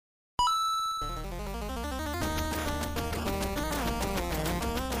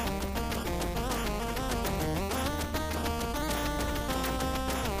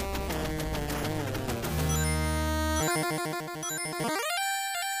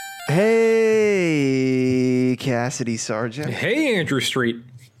Hey, Cassidy Sargent. Hey, Andrew Street.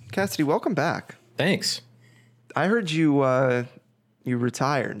 Cassidy, welcome back. Thanks. I heard you you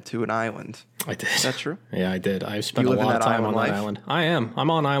retired to an island. I did. Is that true? Yeah, I did. I've spent a lot of time on that island. I am.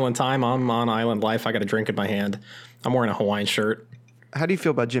 I'm on island time. I'm on island life. I got a drink in my hand. I'm wearing a Hawaiian shirt. How do you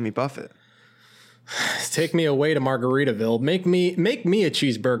feel about Jimmy Buffett? Take me away to Margaritaville. Make me a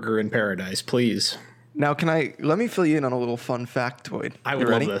cheeseburger in paradise, please. Now, let me fill you in on a little fun factoid. I would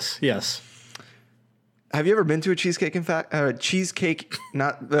love this. Yes. Have you ever been to a cheesecake I'm getting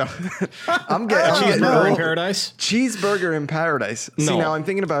cheeseburger in paradise? Cheeseburger in paradise. No. See, now I'm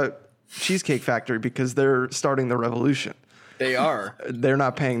thinking about Cheesecake Factory because they're starting the revolution. They are. They're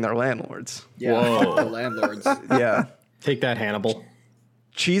not paying their landlords. Yeah, fuck the landlords. Yeah. Take that, Hannibal.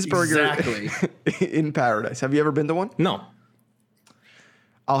 Cheeseburger Exactly. in paradise. Have you ever been to one? No.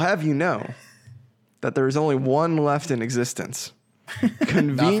 I'll have you know that there is only one left in existence.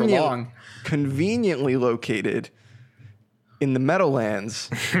 Not for long. Conveniently located in the Meadowlands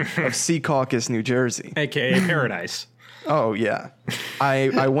of Secaucus, New Jersey. AKA paradise. Oh, yeah.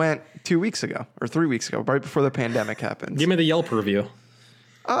 I went 2 weeks ago or 3 weeks ago, right before the pandemic happened. Give me the Yelp review.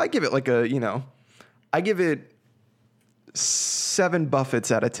 I give it I give it 7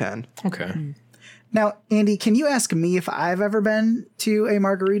 Buffets out of 10. Okay. Now, Andy, can you ask me if I've ever been to a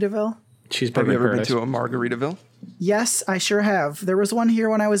Margaritaville? Cheeseburger Have you in ever been paradise. to a Margaritaville? Yes, I sure have. There was one here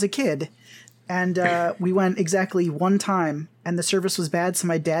when I was a kid, and we went exactly one time, and the service was bad, so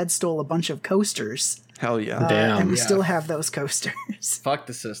my dad stole a bunch of coasters. Hell yeah. Damn. And we Yeah. still have those coasters. Fuck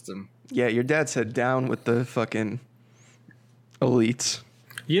the system. Yeah, your dad said down with the fucking elites.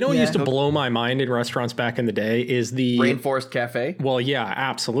 You know what Yeah. used to blow my mind in restaurants back in the day is the Rainforest Cafe. Well, yeah,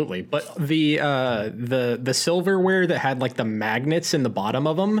 absolutely. But the silverware that had like the magnets in the bottom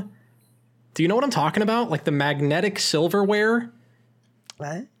of them. Do you know what I'm talking about? Like the magnetic silverware.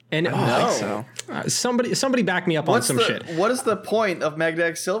 What? And I think so. somebody back me up on some shit. What is the point of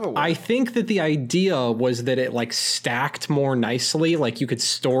magnetic silverware? I think that the idea was that it like stacked more nicely, like you could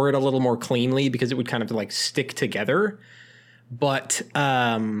store it a little more cleanly because it would kind of like stick together. But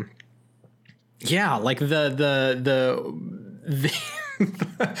yeah, like the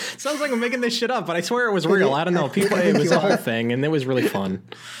sounds like I'm making this shit up, but I swear it was real. I don't know. It was a whole thing, and it was really fun.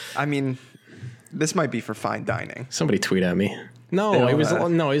 I mean, this might be for fine dining. Somebody tweet at me. No, it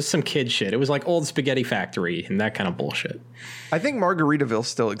was some kid shit. It was like old spaghetti factory and that kind of bullshit. I think Margaritaville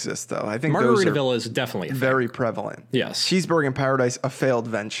still exists, though. I think Margaritaville is definitely a thing. very prevalent. Yes. Cheeseburger in Paradise, a failed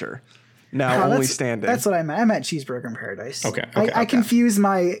venture. Now only standing. That's what I meant. I meant Cheeseburger in Paradise. Okay. I confuse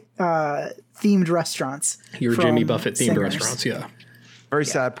my themed restaurants. Your from Jimmy Buffett themed singers. restaurants, yeah. Very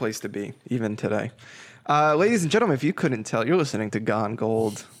sad place to be, even today. Ladies and gentlemen, if you couldn't tell, you're listening to Gone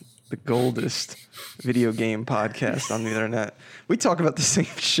Gold, the goldest video game podcast on the internet. We talk about the same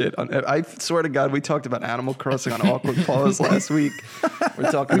shit. I swear to God, we talked about Animal Crossing on Awkward Pause last week. We've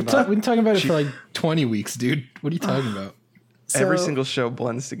been talking about it for like 20 weeks, dude. What are you talking about? Every So- single show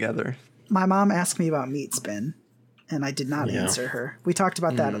blends together. My mom asked me about Meat Spin, and I did not answer her. We talked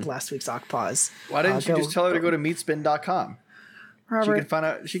about that at last week's Awk Pause. Why didn't you just tell her to go to meatspin.com?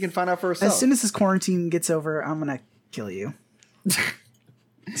 Robert, She can find out for herself. as soon as this quarantine gets over, I'm going to kill you.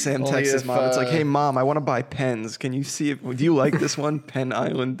 Sam Only texts his if, mom. It's like, hey, Mom, I want to buy pens. Can you see if, do you like this one?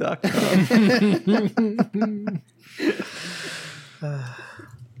 PenIsland.com.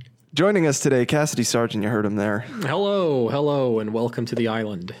 Joining us today, Cassidy Sargent. You heard him there. Hello, and welcome to the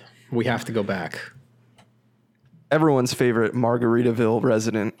island. We have to go back. Everyone's favorite Margaritaville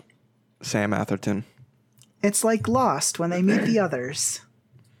resident, Sam Atherton. It's like Lost when they meet the others.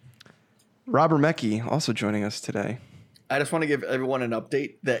 Robert Mecki also joining us today. I just want to give everyone an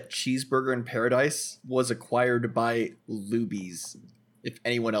update that Cheeseburger in Paradise was acquired by Luby's. If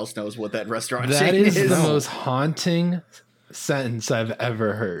anyone else knows what that restaurant That chain is is. the most haunting sentence I've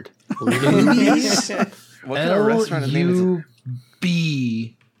ever heard. What kind of restaurant name is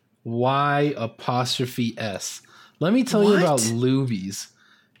it? LUBY'S. Let me tell you about Luby's,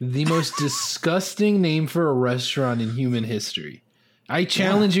 the most disgusting name for a restaurant in human history. I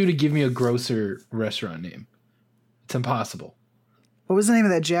challenge you to give me a grosser restaurant name. It's impossible. What was the name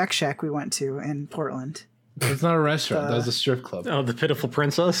of that Jack Shack we went to in Portland? It's not a restaurant. That was a strip club, Oh, the Pitiful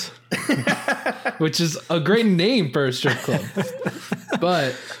Princess? which is a great name for a strip club.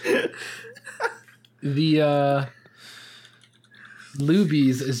 But the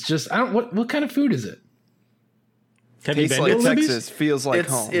Luby's is just what kind of food is it? Have you Tastes been like to Luby's? Texas, feels like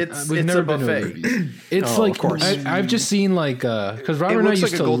home. It's We've a never been buffet. to a Luby's. It's Oh, like of course. I've just seen like because It Robert and I looks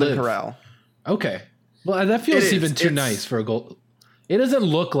used like a to Golden live. Corral. Okay, well that feels It even is. too It's- nice for a gold. It doesn't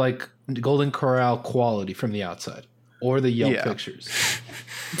look like Golden Corral quality from the outside or the Yelp Yeah. pictures.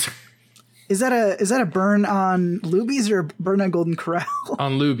 Is that a burn on Luby's or a burn on Golden Corral?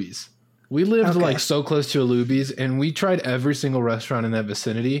 On Luby's. We lived Okay. like so close to a Luby's, and we tried every single restaurant in that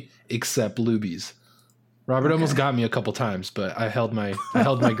vicinity except Luby's. Robert almost got me a couple times, but I held my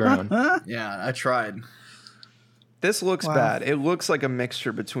ground. Yeah, I tried. This looks Wow. bad. It looks like a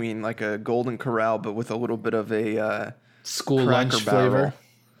mixture between like a Golden Corral, but with a little bit of a School Cracker lunch Barrel. flavor.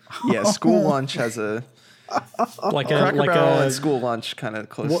 Yeah, school lunch has a Like Cracker a Barrel and school lunch kind of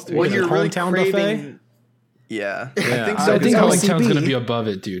close What- to what When each is you're it, really hometown craving, buffet? Yeah. Yeah. I think I so. think LCB. Hometown's going to be above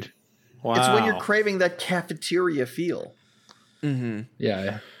it, dude. Wow. it's when you're craving that cafeteria feel.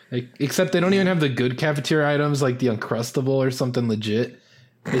 Yeah. Like, except they don't even have the good cafeteria items like the Uncrustable or something legit.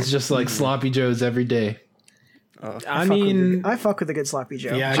 It's just like sloppy joes every day. I mean, I fuck with a good sloppy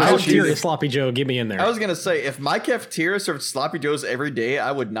Joe. yeah, I would cafeteria choose- sloppy Joe, get me in there. I was gonna say, if my cafeteria served sloppy joes every day,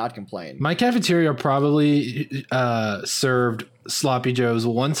 I would not complain. My cafeteria probably served sloppy joes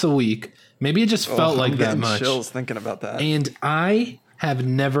once a week. Maybe it just felt like I'm that getting much. chills thinking about that. And I have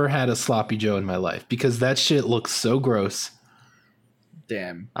never had a sloppy joe in my life because that shit looks so gross.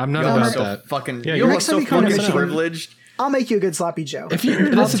 Damn, I'm not you about look so that. Fucking, Yeah, you you're look so next time you come fucking to privileged. I'll make you a good sloppy Joe. If you,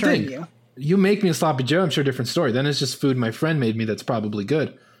 I'll that's the turn thing. you. You make me a sloppy joe, I'm sure different story. Then it's just food my friend made me that's probably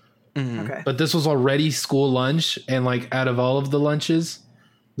good. Okay. But this was already school lunch, and like out of all of the lunches,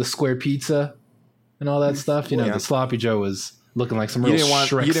 the square pizza and all that stuff, you know, Yeah. the sloppy joe was looking like some You real didn't want-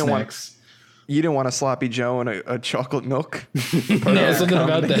 Shrek you didn't want- snacks. You didn't want a sloppy Joe and a chocolate milk? No, something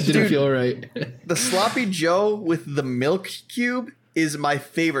about that didn't Dude. feel right. The sloppy joe with the milk cube is my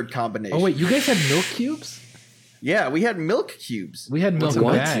favorite combination. Oh wait, you guys had milk cubes? Yeah, we had milk cubes. We had milk a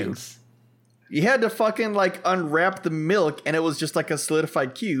milk bags. You had to fucking like unwrap the milk, and it was just like a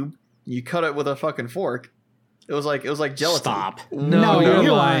solidified cube. You cut it with a fucking fork. It was like gelatin. Stop. No,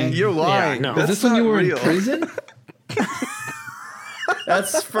 you're lying. You're lying. no. Is this when you were real. in prison?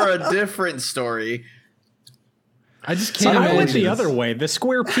 That's for a different story. I just So can't I imagine. went the this. other way. The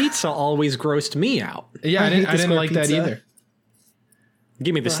square pizza always grossed me out. Yeah, I hate didn't. the I didn't square like that pizza. either.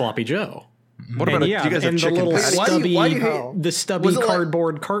 Give me the sloppy Joe. What about And you guys have and the chicken little patties? stubby, Why do you hate- the stubby Was it like-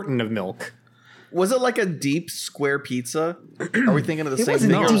 cardboard carton of milk. Was it like a deep square pizza? Are we thinking of the It same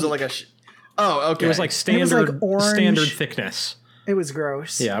wasn't thing, or was it deep. like a? Oh, okay. It was like was standard like orange. standard thickness. It was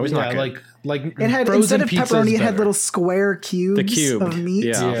gross. Yeah, it was Yeah, not good. like It had frozen instead of pizza pepperoni, is it had better. little square cubes The cube of meat.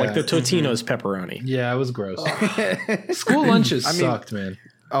 Yeah, Yeah. like the Totino's pepperoni. Yeah, it was gross. School lunches sucked, man.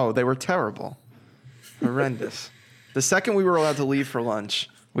 Oh, they were terrible. Horrendous. The second we were allowed to leave for lunch,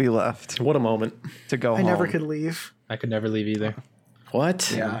 we left What a moment. to go I home. never could leave. I could never leave either.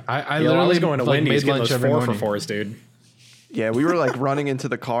 What? Yeah. I Yo, literally I was going to like, Wendy's made getting lunch those every 4 morning. for 4s, dude. Yeah, we were like running into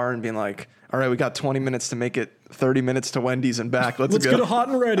the car and being like, all right, we got 20 minutes to make it 30 minutes to Wendy's and back. Let's Let's go. get it hot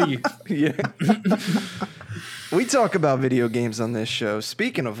and ready. Yeah. We talk about video games on this show.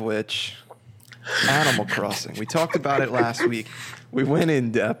 Speaking of which, Animal Crossing. We talked about it last week. We went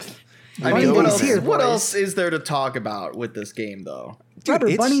in depth. I Bunny mean, what Day's else? here, What boys. else is there to talk about with this game, though? Dude, Robert,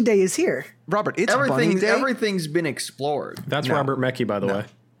 it's- Bunny Day is here. Robert, it's Bunny Everything's Day. everything's been explored. That's No. Robert Mecki, by the way.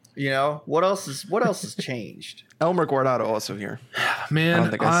 You know what else has changed? Elmer Guardado also here. Man, I don't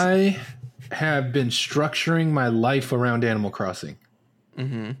think I have been structuring my life around Animal Crossing.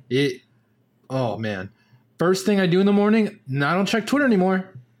 It, oh man. First thing I do in the morning, I don't check Twitter anymore.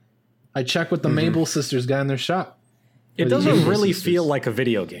 I check what the Mabel sisters got in their shop. It Or the doesn't Mabel really sisters. feel like a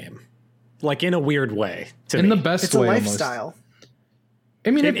video game. Like in a weird way to In me. the best It's a way lifestyle. almost.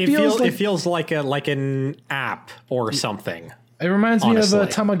 I mean, it it feels like an app or something. it reminds me of honestly. a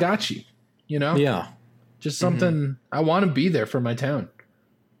Tamagotchi, you know? Yeah. Just something I want to be there for my town.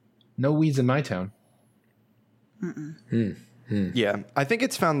 No weeds in my town. Yeah, I think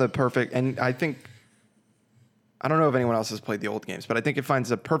it's found the perfect, and I don't know if anyone else has played the old games, but I think it finds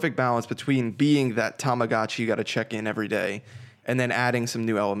the perfect balance between being that Tamagotchi you got to check in every day, and then adding some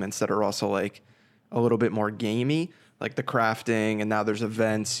new elements that are also like a little bit more gamey, like the crafting, and now there's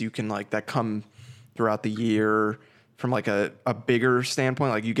events you can like that come throughout the year from like a bigger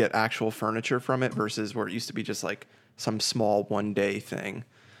standpoint, like you get actual furniture from it versus where it used to be just like some small one day thing.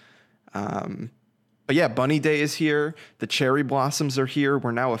 But yeah, Bunny Day is here. The cherry blossoms are here.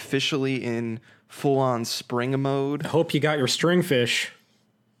 We're now officially in full-on spring mode. I hope you got your stringfish.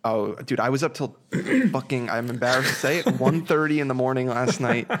 Oh, dude, I was up till fucking, I'm embarrassed to say it, 1:30 in the morning last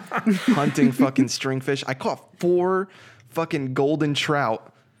night hunting fucking stringfish. I caught 4 fucking golden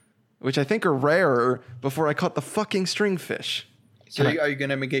trout, which I think are rarer, before I caught the fucking stringfish. So are you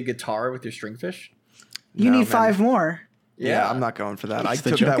gonna make a guitar with your stringfish? You No, need man. 5 more. Yeah, I'm not going for that. I the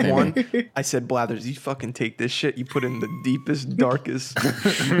took joke that in one. I said, Blathers, you fucking take this shit. You put it in the deepest, darkest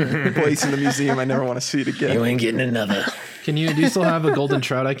place in the museum. I never want to see it again. ain't getting another. Do you still have a golden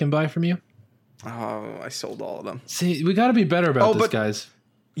trout I can buy from you? Oh, I sold all of them. See, we got to be better about this, but guys.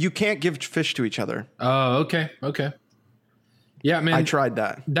 You can't give fish to each other. Oh, okay. Yeah, man. I tried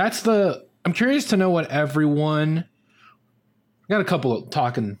that. I'm curious to know what everyone. I got a couple of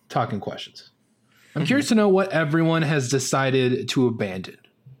talking questions. I'm curious to know what everyone has decided to abandon.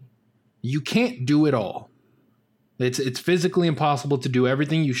 You can't do it all. It's physically impossible to do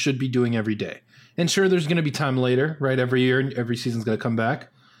everything you should be doing every day. And sure, there's going to be time later, right? Every year, every season's going to come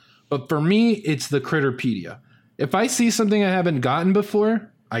back. But for me, it's the Critterpedia. If I see something I haven't gotten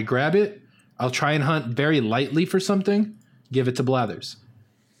before, I grab it. I'll try and hunt very lightly for something, give it to Blathers.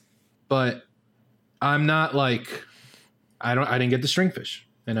 But I'm not like, I didn't get the stringfish,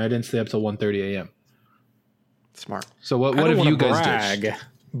 and I didn't stay up till 1:30 a.m. Smart. So what have you guys ditched?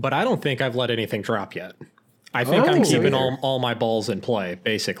 But I don't think I've let anything drop yet. I think I'm keeping all my balls in play,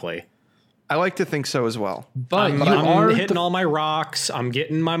 basically. I like to think so as well. But I'm hitting all my rocks. I'm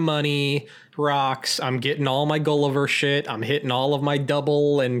getting my money rocks. I'm getting all my Gulliver shit. I'm hitting all of my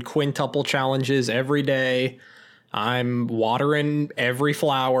double and quintuple challenges every day. I'm watering every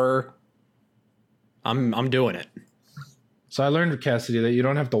flower. I'm doing it. So I learned, Cassidy, that you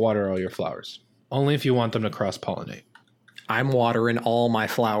don't have to water all your flowers. Only if you want them to cross-pollinate. I'm watering all my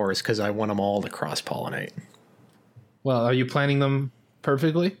flowers because I want them all to cross-pollinate. Well, are you planting them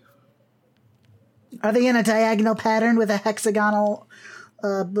perfectly? Are they in a diagonal pattern with a hexagonal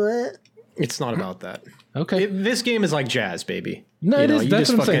butt? It's not about that. Okay. This game is like jazz, baby. No, it is. That's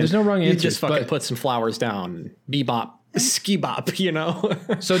what I'm saying. There's no wrong answer. You just fucking put some flowers down. Bebop. Ski bop, you know?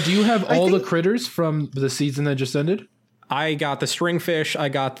 So do you have all the critters from the season that just ended? I got the stringfish. I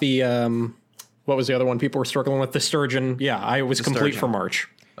got the, what was the other one people were struggling with? The sturgeon. Yeah, I was complete for March.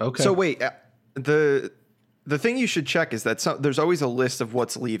 Okay. So wait, the thing you should check is that there's always a list of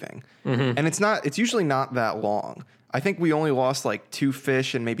what's leaving. And it's usually not that long. I think we only lost like 2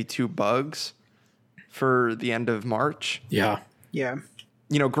 fish and maybe 2 bugs for the end of March. Yeah. Yeah.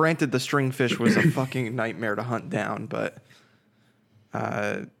 You know, granted the stringfish was a fucking nightmare to hunt down, but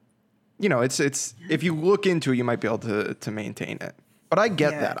you know, it's if you look into it, you might be able to maintain it. But I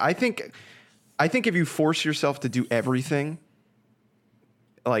get that. I think if you force yourself to do everything,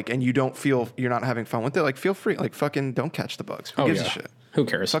 like, and you don't feel you're not having fun with it, like, feel free, like, fucking don't catch the bugs. Who gives a shit? Who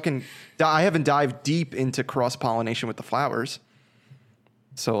cares? Fucking, I haven't dived deep into cross pollination with the flowers,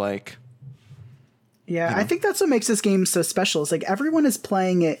 so like. Yeah, you know. I think that's what makes this game so special. Is like everyone is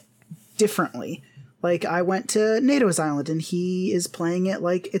playing it differently. Like I went to NATO's island and he is playing it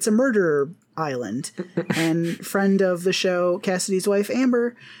like it's a murder island. And friend of the show, Cassidy's wife,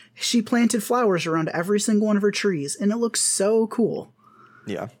 Amber, she planted flowers around every single one of her trees and it looks so cool.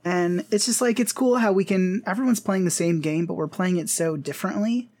 Yeah. And it's just like, it's cool how everyone's playing the same game, but we're playing it so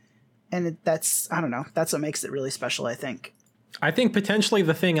differently. And I don't know, that's what makes it really special, I think. I think potentially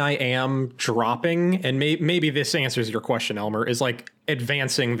the thing I am dropping, and maybe this answers your question, Elmer, is like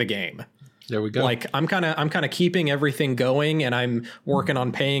advancing the game. There we go. Like I'm kind of keeping everything going, and I'm working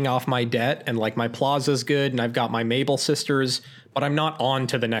on paying off my debt, and like my plaza's good, and I've got my Mabel sisters, but I'm not on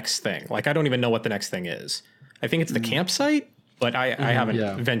to the next thing. Like I don't even know what the next thing is. I think it's the campsite, but I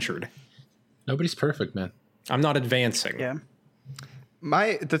haven't ventured. Nobody's perfect, man. I'm not advancing. Yeah.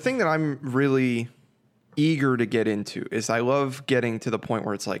 The thing that I'm really eager to get into is I love getting to the point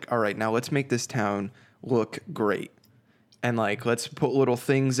where it's like, all right, now let's make this town look great. And like, let's put little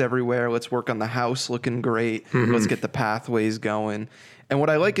things everywhere. Let's work on the house looking great. Let's get the pathways going. And what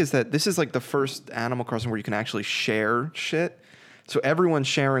I like is that this is like the first Animal Crossing where you can actually share shit. So everyone's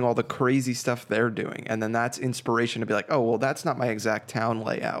sharing all the crazy stuff they're doing. And then that's inspiration to be like, oh, well, that's not my exact town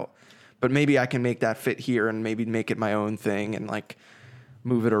layout, but maybe I can make that fit here and maybe make it my own thing and like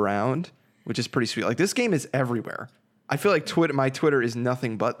move it around, which is pretty sweet. Like this game is everywhere. I feel like my Twitter is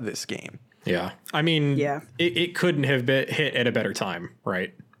nothing but this game. Yeah. I mean, yeah. It couldn't have been hit at a better time,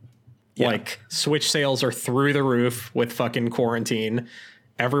 right? Yeah. Like Switch sales are through the roof with fucking quarantine.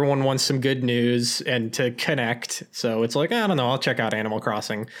 Everyone wants some good news and to connect. So it's like, I don't know, I'll check out Animal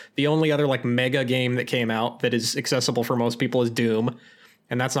Crossing. The only other like mega game that came out that is accessible for most people is Doom.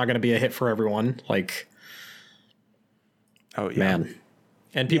 And that's not going to be a hit for everyone. Like, oh yeah. Man.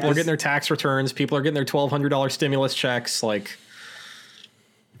 And people are getting their tax returns. People are getting their $1,200 stimulus checks. Like,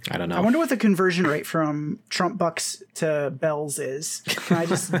 I don't know. I wonder what the conversion rate from Trump bucks to bells is. Can I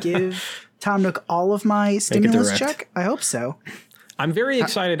just give Tom Nook all of my stimulus check? I hope so. I'm very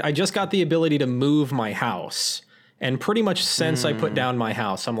excited. I just got the ability to move my house. And pretty much since I put down my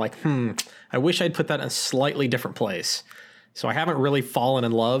house, I'm like, I wish I'd put that in a slightly different place. So I haven't really fallen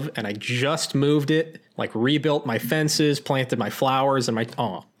in love, and I just moved it, like rebuilt my fences, planted my flowers, and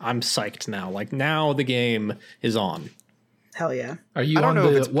I'm psyched now. Like now the game is on. Hell yeah. Are you I don't on know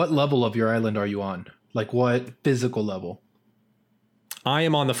if the it's- what level of your island are you on? Like what physical level? I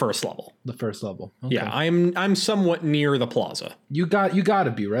am on the first level. The first level. Okay. Yeah, I'm somewhat near the plaza. You got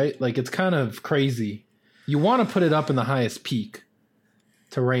to be, right? Like it's kind of crazy. You want to put it up in the highest peak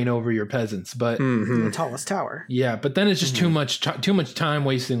to reign over your peasants, but The tallest tower. yeah, but then it's just too much time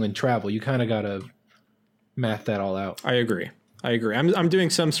wasting in travel. You kind of got to math that all out. I agree. I'm doing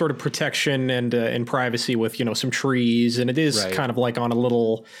some sort of protection and privacy with, some trees, and it is Right. kind of like on a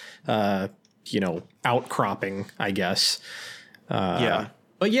little, outcropping, I guess. Yeah.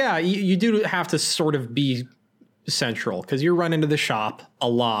 But yeah, you do have to sort of be central because you run into the shop a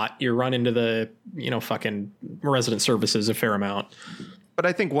lot. You run into the, fucking resident services a fair amount. But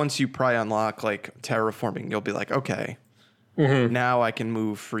I think once you pry unlock like terraforming, you'll be like, okay, now I can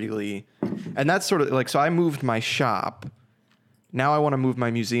move freely. And that's sort of like, so I moved my shop. Now I want to move my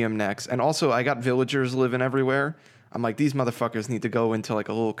museum next. And also I got villagers living everywhere. I'm like, these motherfuckers need to go into like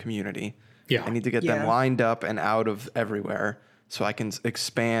a little community. Yeah. I need to get them lined up and out of everywhere so I can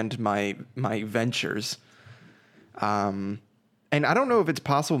expand my ventures. And I don't know if it's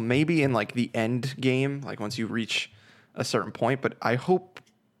possible, maybe in like the end game, like once you reach a certain point, but I hope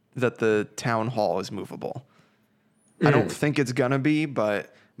that the town hall is movable. I don't think it's gonna be,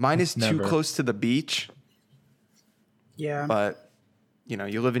 but mine is too Never. close to the beach. Yeah. But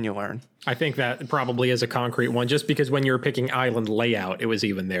you live and you learn. I think that probably is a concrete one, just because when you were picking island layout, it was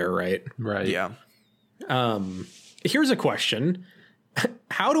even there, right? Right. Yeah. Here's a question.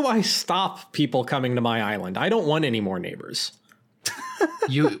 How do I stop people coming to my island? I don't want any more neighbors. To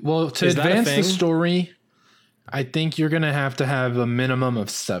Is that a advance the thing? story, I think you're going to have a minimum of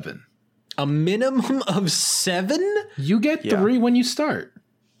 7. A minimum of 7? You get Yeah. 3 when you start.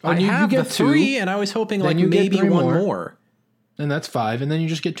 I you have get the 3, 2, and I was hoping then like you get maybe 3 one more. more. and that's 5, and then you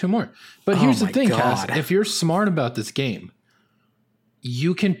just get 2 more. But here's the my thing, Cass. God. If you're smart about this game,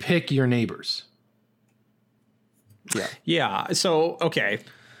 you can pick your neighbors. Yeah. Yeah. So, okay.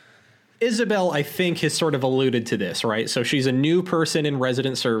 Isabelle, I think, has sort of alluded to this, right? So she's a new person in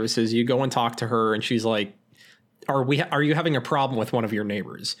resident services. You go and talk to her, and she's like, are you having a problem with one of your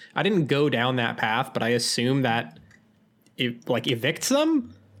neighbors? I didn't go down that path, but I assume that it like evicts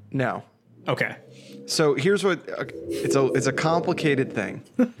them. No. Okay. So here's what it's a complicated thing.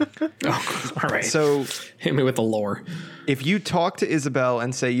 Oh, all right. So Hit me with the lore. if you talk to Isabelle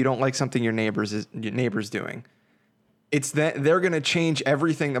and say you don't like something your neighbor's doing, it's that they're going to change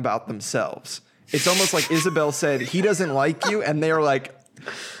everything about themselves. It's almost like Isabelle said he doesn't like you, and they're like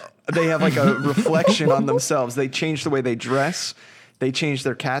they have like a reflection on themselves. They change the way they dress, they change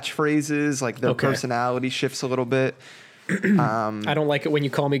their catchphrases, like their Okay. personality shifts a little bit. I don't like it when you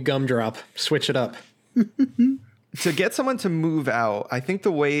call me Gumdrop. Switch it up. To get someone to move out, I think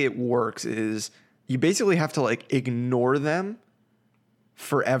the way it works is you basically have to like ignore them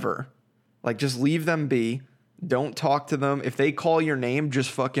forever. Like just leave them be. Don't talk to them. If they call your name, just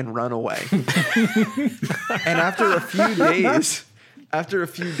fucking run away. And after a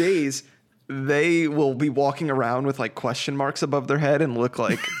few days, they will be walking around with like question marks above their head and look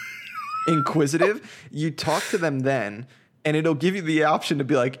like inquisitive. You talk to them then, and it'll give you the option to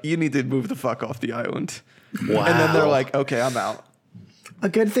be like, you need to move the fuck off the island. Wow. And then they're like, okay, I'm out. A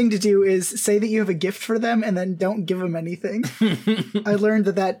good thing to do is say that you have a gift for them and then don't give them anything. I learned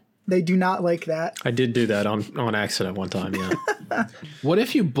that they do not like that. I did do that on accident one time. Yeah. What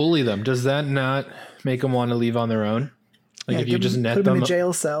if you bully them? Does that not make them want to leave on their own? Like if you just net put them in them a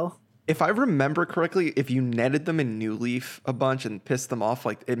jail cell. If I remember correctly, if you netted them in New Leaf a bunch and pissed them off,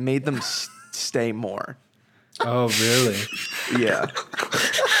 like it made them stay more. Oh, really? Yeah.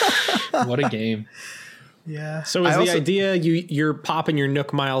 What a game. Yeah. So is I the also- idea you're popping your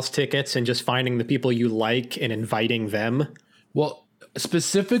Nook Miles tickets and just finding the people you like and inviting them? Well,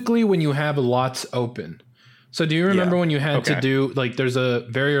 specifically when you have lots open. So do you remember when you had to Okay. do, like, there's a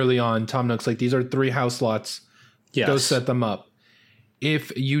very early on, Tom Nook's like, these are 3 house lots. Yes. Go set them up.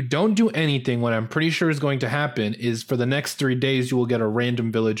 If you don't do anything, what I'm pretty sure is going to happen is for the next 3 days, you will get a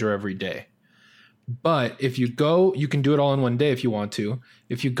random villager every day. But if you go, you can do it all in one day if you want to.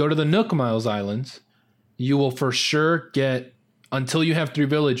 If you go to the Nook Miles Islands, you will for sure get, until you have 3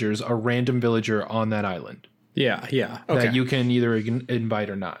 villagers, a random villager on that island Yeah. Okay. that you can either invite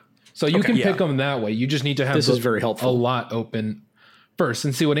or not. So you can pick them that way. You just need to have This is very helpful. a lot open first.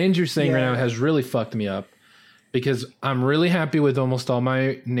 And see what Andrew's saying right Yeah. now has really fucked me up because I'm really happy with almost all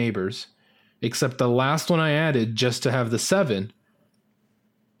my neighbors, except the last one I added just to have the 7.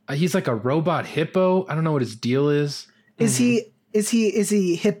 He's like a robot hippo. I don't know what his deal is. Is he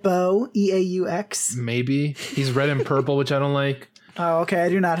hippo? EAUX? Maybe he's red and purple, which I don't like. Oh, okay. I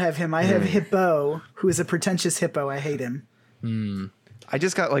do not have him. I have Hippo, who is a pretentious hippo. I hate him. I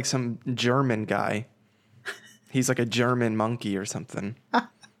just got like some German guy. He's like a German monkey or something.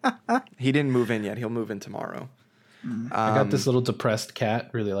 He didn't move in yet. He'll move in tomorrow. I got this little depressed cat.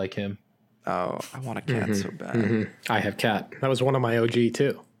 Really like him. Oh, I want a cat so bad. I have cat. That was one of my OG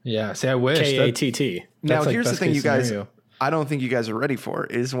too. Yeah. See, I wish. KATT. Now, That's like here's the best thing, case you guys. scenario. I don't think you guys are ready for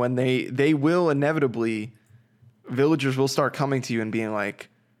is when they will inevitably, villagers will start coming to you and being like,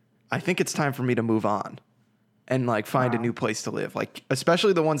 I think it's time for me to move on and like find a new place to live. Like,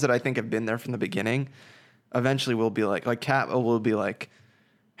 especially the ones that I think have been there from the beginning, eventually will be like Cat will be like,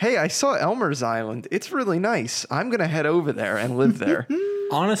 hey, I saw Elmer's Island. It's really nice. I'm going to head over there and live there.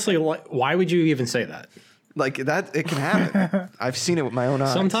 Honestly, why would you even say that? Like that, it can happen. I've seen it with my own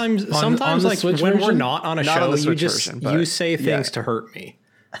eyes. Sometimes on the like Switch when we're version? not on a Not on show, the you Switch just version, but you say things yeah. to hurt me,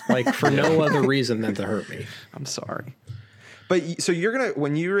 like for no other reason than to hurt me. I'm sorry. But so you're going to,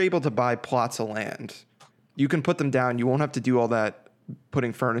 when you're able to buy plots of land, you can put them down. You won't have to do all that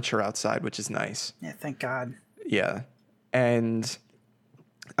putting furniture outside, which is nice. Yeah, thank God. Yeah. And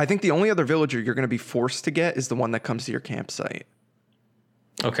I think the only other villager you're going to be forced to get is the one that comes to your campsite.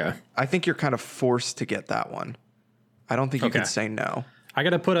 Okay, I think you're kind of forced to get that one. I don't think you could say no. I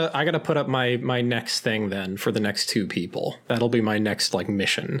gotta put up my next thing then for the next two people. That'll be my next like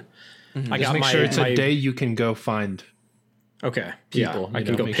mission. I Just got make my, sure it's my a day you can go find. Okay, people, yeah, I you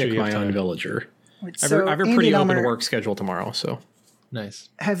can know, go make sure pick you have my own time. villager. Wait, I have a Andy pretty and open Elmer, work schedule tomorrow, so Nice.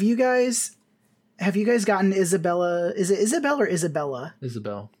 Have you guys gotten Isabella? Is it Isabelle or Isabella?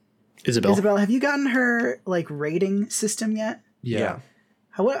 Isabelle. Isabelle. Isabella, have you gotten her like rating system yet? Yeah.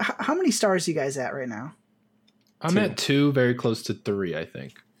 How many stars you guys at right now? I'm at 2, very close to 3, I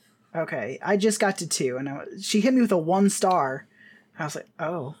think. Okay, I just got to 2, and she hit me with a 1 star. I was like,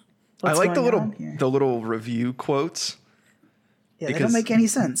 oh. I What's like the going on here? little review quotes. Yeah, they because don't make any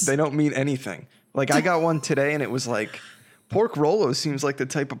sense. They don't mean anything. Like I got one today and it was like, Pork Rollo seems like the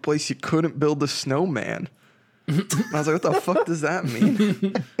type of place you couldn't build a snowman. And I was like, what the fuck does that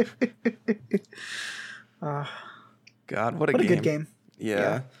mean? God, what a good game.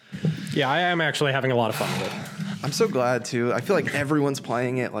 Yeah. Yeah, I am actually having a lot of fun with it. I'm so glad too. I feel like everyone's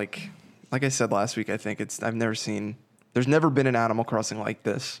playing it. Like I said last week, I think there's never been an Animal Crossing like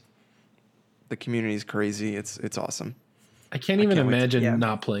this. The community is crazy. It's awesome. I can't even can't wait to- imagine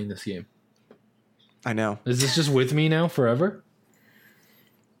not playing this game. I know. Is this just with me now forever?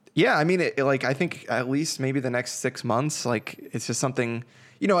 Yeah, I mean, I think at least maybe the next 6 months, like it's just something,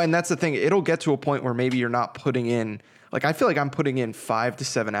 and that's the thing. It'll get to a point where maybe you're not putting in, like I feel like I'm putting in 5 to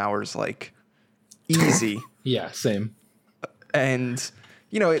 7 hours, like easy. Yeah, same. And,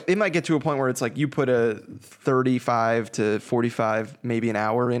 it might get to a point where it's like you put a 35 to 45, maybe an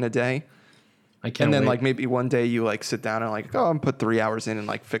hour in a day. I can't And then wait. like maybe one day you like sit down and like, oh, I'm put 3 hours in and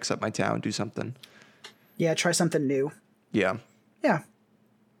like fix up my town, do something. Yeah, try something new. Yeah. Yeah.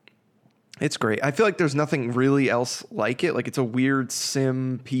 It's great. I feel like there's nothing really else like it. Like it's a weird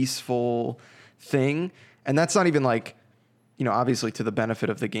sim, peaceful thing. And that's not even like, obviously to the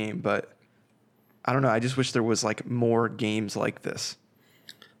benefit of the game, but I don't know. I just wish there was like more games like this.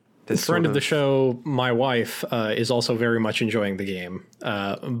 Friend of the show, my wife, is also very much enjoying the game.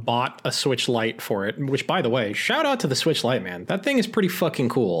 Bought a Switch Lite for it, which, by the way, shout out to the Switch Lite, man. That thing is pretty fucking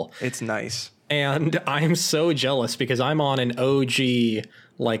cool. It's nice. And I'm so jealous because I'm on an OG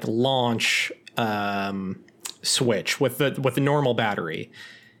like launch Switch with the normal battery,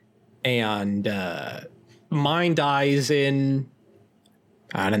 and mine dies in,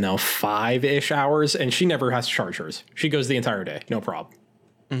 I don't know, 5-ish hours, and she never has to charge hers. She goes the entire day, no problem.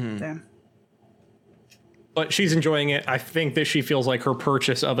 Damn. But she's enjoying it. I think that she feels like her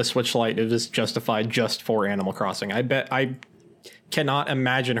purchase of a Switch Lite is justified just for Animal Crossing. I cannot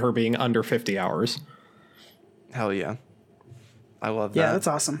imagine her being under 50 hours. Hell yeah. I love that. Yeah, that's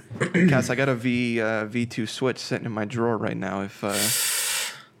awesome. Cass, I got a V2 Switch sitting in my drawer right now. If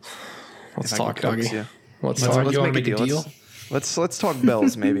Let's I talk, can coax doggy. you. Let's Let's talk. talk. You wanna make a deal? Let's talk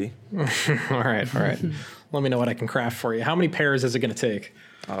bells, maybe. All right. Let me know what I can craft for you. How many pairs is it going to take?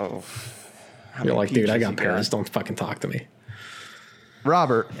 Oh. How You're many like, dude, I peaches got you pairs. Don't fucking talk to me.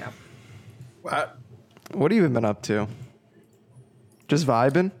 Robert, what have you been up to? Just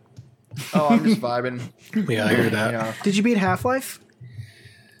vibing? Oh, I'm just vibing. Yeah, I hear that. Yeah. Did you beat Half-Life?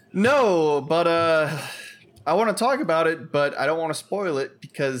 No, but I want to talk about it, but I don't want to spoil it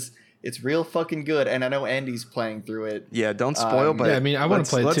because it's real fucking good, and I know Andy's playing through it. Yeah, don't spoil, but Yeah, I mean, I want to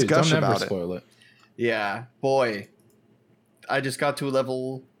play it let's too. gush Don't ever about it. spoil it. Yeah, boy. I just got to a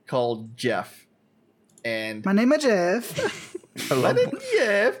level called Jeff. And My name is Jeff. I love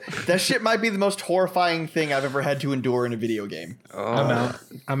Yeah, that shit might be the most horrifying thing I've ever had to endure in a video game. I'm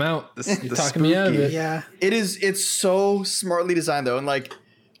out. You're the talking me out of spooky. it. Yeah. It's so smartly designed though, and like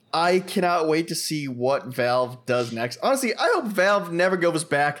I cannot wait to see what Valve does next. Honestly, I hope Valve never goes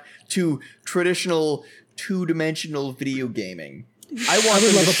back to traditional two-dimensional video gaming. I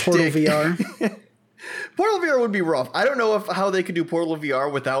would love a Portal VR. Portal VR would be rough. I don't know how they could do Portal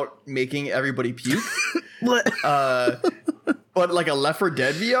VR without making everybody puke. But like a Left 4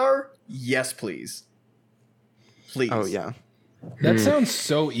 Dead VR, yes, please. Please. Oh yeah. That sounds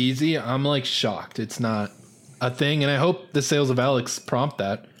so easy. I'm like shocked. It's not a thing, and I hope the sales of Alyx prompt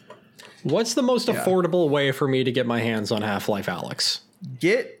that. What's the most affordable way for me to get my hands on Half-Life Alyx?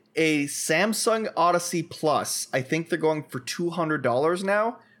 Get a Samsung Odyssey Plus. I think they're going for $200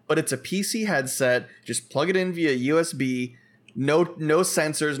 now, but it's a PC headset. Just plug it in via USB. No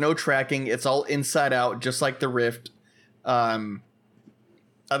sensors, no tracking. It's all inside out, just like the Rift.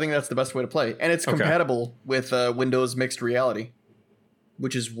 I think that's the best way to play, and it's compatible with Windows Mixed Reality,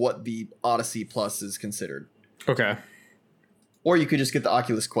 which is what the Odyssey Plus is considered. Okay. Or you could just get the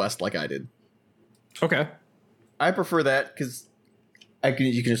Oculus Quest like I did. Okay. I prefer that because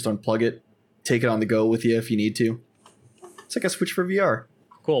you can just unplug it, take it on the go with you if you need to. It's like a Switch for VR.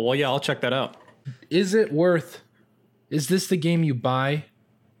 Cool. Well, yeah, I'll check that out. Is this the game you buy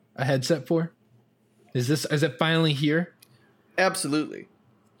a headset for? Is it finally here? Absolutely.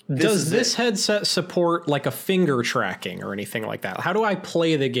 Does this headset support like a finger tracking or anything like that? How do I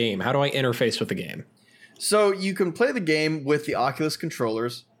play the game? How do I interface with the game? So you can play the game with the Oculus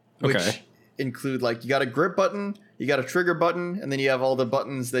controllers, which include like you got a grip button, you got a trigger button, and then you have all the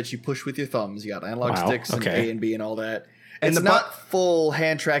buttons that you push with your thumbs. You got analog sticks and A and B and all that. And it's not full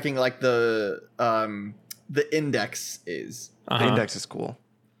hand tracking like the index is. The index is cool.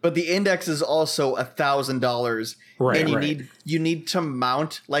 But the index is also $1,000, and you need to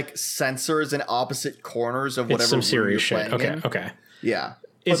mount like sensors in opposite corners of whatever. It's some serious shit. In. Okay. Yeah.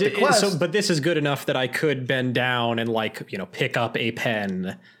 But this is good enough that I could bend down and like pick up a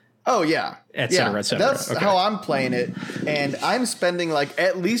pen. Oh yeah, et cetera, et cetera. That's how I'm playing it, and I'm spending like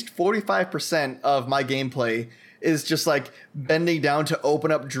at least 45% of my gameplay is just like bending down to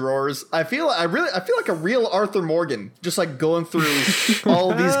open up drawers. I feel like a real Arthur Morgan, just like going through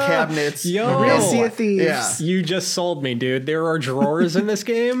all these cabinets. Real Sea of Thieves. Yeah. You just sold me, dude. There are drawers in this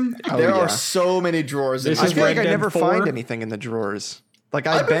game. There are so many drawers. This in I is feel like Red I Dead never 4? find anything in the drawers. Like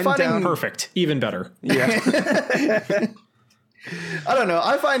I I've been bend finding down. Perfect. Even better. Yeah. I don't know.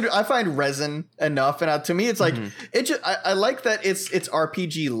 I find resin enough, and to me, it's like it. I like that it's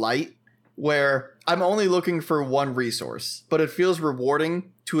RPG light, where I'm only looking for one resource, but it feels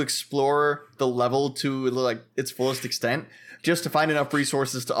rewarding to explore the level to like its fullest extent, just to find enough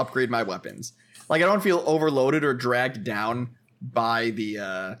resources to upgrade my weapons. Like I don't feel overloaded or dragged down by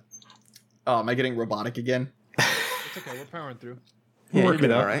the. Oh, am I getting robotic again? It's okay. We're powering through. Yeah, Working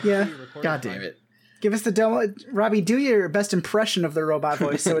you're it out. all right. Yeah. God damn it! Give us the demo. Robbie, do your best impression of the robot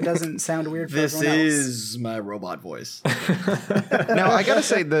voice so it doesn't sound weird for This everyone else. is my robot voice. Now I gotta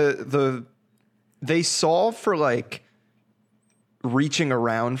say they solve for like reaching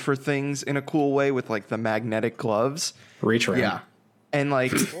around for things in a cool way with like the magnetic gloves. Reach around. Yeah. And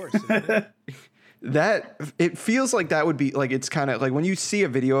like that, it feels like that would be like, it's kind of like when you see a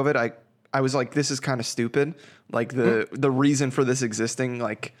video of it, I was like, this is kind of stupid. Like the reason for this existing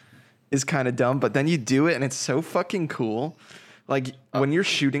like is kind of dumb, but then you do it and it's so fucking cool. Like when you're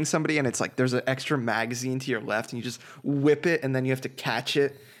shooting somebody and it's like there's an extra magazine to your left and you just whip it and then you have to catch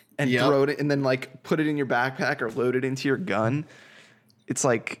it and throw it and then like put it in your backpack or load it into your gun. It's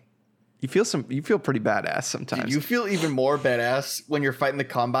like you feel pretty badass sometimes. Dude, you feel even more badass when you're fighting the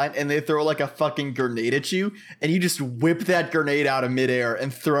Combine and they throw like a fucking grenade at you and you just whip that grenade out of midair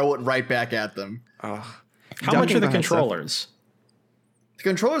and throw it right back at them. How much are the controllers? The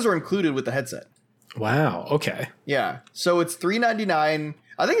controllers are included with the headset. Wow. Okay. Yeah. So it's $399.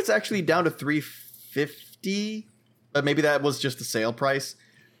 I think it's actually down to $350. But maybe that was just the sale price.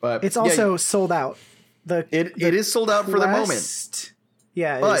 But It's also sold out. It is sold out for the moment. Quest-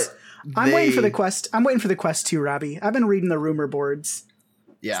 Yeah, it But is. I'm waiting for the Quest. I'm waiting for the Quest 2, Robbie. I've been reading the rumor boards.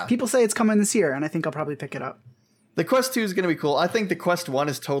 Yeah. People say it's coming this year, and I think I'll probably pick it up. The Quest 2 is going to be cool. I think the Quest 1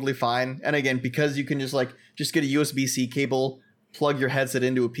 is totally fine. And again, because you can just get a USB-C cable, plug your headset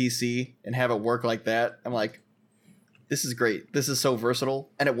into a PC, and have it work like that, I'm like, this is great. This is so versatile,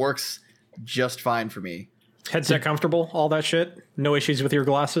 and it works just fine for me. Headset comfortable? All that shit? No issues with your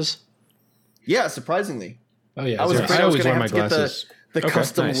glasses? Yeah, surprisingly. Oh yeah, I was afraid I was always going wear to my have to get glasses. the Okay,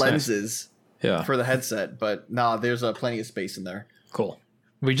 custom nice. lenses Yeah. for the headset, but nah, there's plenty of space in there. Cool.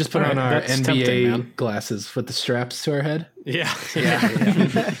 We just put on our that's NBA tempting, man. glasses with the straps to our head. Yeah.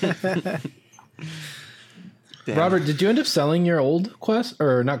 Damn. Robert, did you end up selling your old Quest,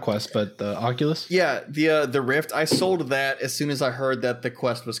 or not Quest, but the Oculus? Yeah, the Rift. I sold that as soon as I heard that the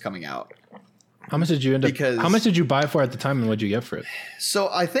Quest was coming out. How much did you end up? How much did you buy it for at the time, and what did you get for it? So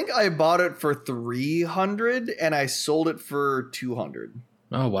I think I bought it for $300 and I sold it for $200.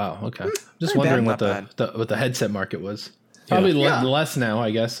 Oh wow, okay. Just Not wondering bad, what the headset market was. Probably less now,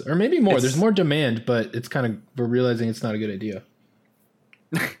 I guess, or maybe more. There's more demand, but it's kind of we're realizing it's not a good idea.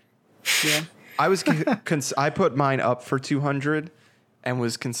 Yeah. I was I put mine up for 200 and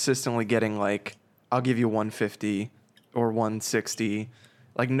was consistently getting like, I'll give you 150 or 160.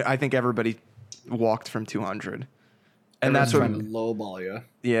 Like I think everybody walked from 200. And that's what trying to lowball you.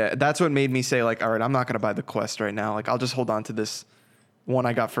 Yeah, that's what made me say like, all right, I'm not going to buy the Quest right now. Like I'll just hold on to this one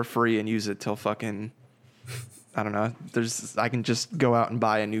I got for free and use it till fucking I don't know. I can just go out and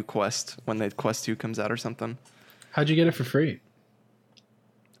buy a new Quest when the Quest 2 comes out or something. How'd you get it for free?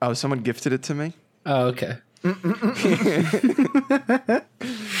 Oh, someone gifted it to me. Oh, okay.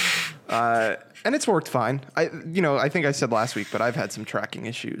 And it's worked fine. I think I said last week, but I've had some tracking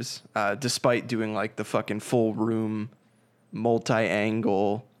issues, despite doing like the fucking full room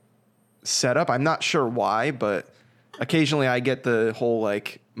multi-angle setup. I'm not sure why, but occasionally I get the whole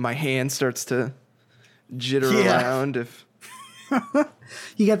like my hand starts to jitter around if.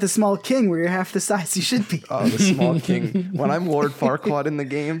 You got the small king where you're half the size you should be. Oh, the small king. When I'm Lord Farquaad in the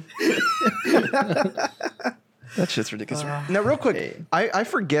game. That shit's ridiculous. Now, real quick, I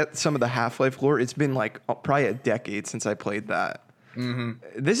forget some of the Half-Life lore. It's been like probably a decade since I played that.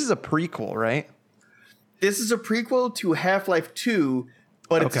 Mm-hmm. This is a prequel, right? This is a prequel to Half-Life 2,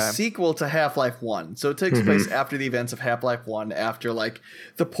 but it's a sequel to Half-Life 1. So it takes place after the events of Half-Life 1, after like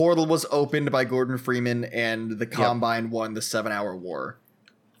the portal was opened by Gordon Freeman and the Combine won the 7-hour war.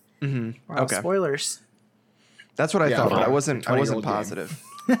 Mm-hmm. Wow, spoilers. That's what I thought, but I wasn't positive.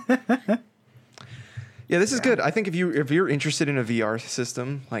 Yeah, this is good. I think if you're interested in a VR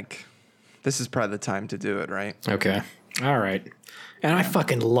system, like this is probably the time to do it, right? Okay. All right. And I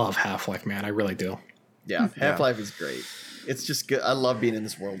fucking love Half-Life, man. I really do. Yeah, Half-Life is great. It's just good. I love being in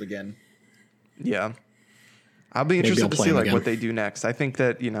this world again. Yeah. I'll be interested to see like what they do next. I think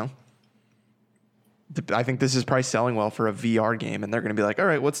that, I think this is probably selling well for a VR game, and they're going to be like, all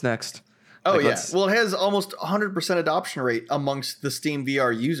right, what's next? Oh, like, well, it has almost 100% adoption rate amongst the Steam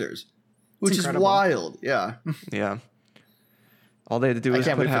VR users, which is wild. Yeah. Yeah. All they had to do was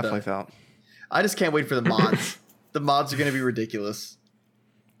put Half-Life out. I just can't wait for the mods. The mods are going to be ridiculous.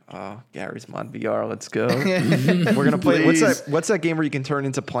 Oh, Gary's Mod VR. Let's go. We're going to play. What's that game where you can turn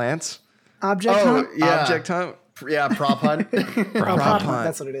into plants? Object Hunt? Yeah. Object Hunt? Yeah, Prop Hunt. Prop Hunt.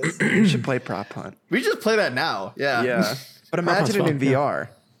 That's what it is. We should play Prop Hunt. We just play that now. Yeah. Yeah. But imagine it in VR.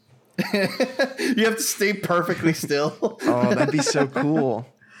 You have to stay perfectly still. Oh, that'd be so cool.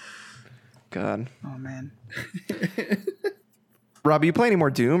 God. Oh, man. Rob, you play any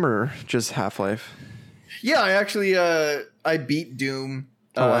more Doom or just Half-Life? Yeah, I actually I beat Doom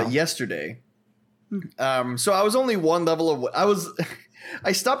yesterday. So I was only one level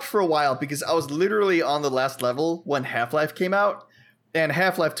I stopped for a while because I was literally on the last level when Half-Life came out, and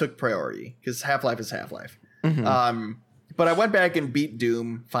Half-Life took priority because Half-Life is Half-Life. Mm-hmm. But I went back and beat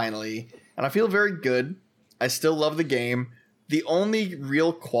Doom finally, and I feel very good. I still love the game. The only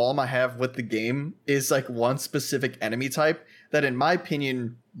real qualm I have with the game is like one specific enemy type that, in my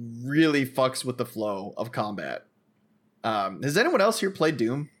opinion, really fucks with the flow of combat. Has anyone else here played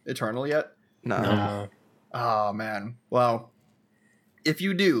Doom Eternal yet? No. Oh, man. Well, if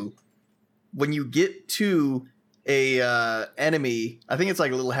you do, when you get to a enemy, I think it's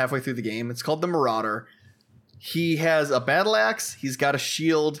like a little halfway through the game. It's called the Marauder. He has a battle axe. He's got a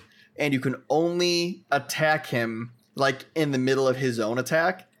shield, and you can only attack him like in the middle of his own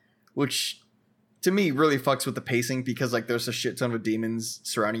attack, which to me really fucks with the pacing because like there's a shit ton of demons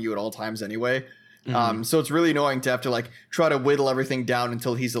surrounding you at all times anyway. Mm-hmm. So it's really annoying to have to like try to whittle everything down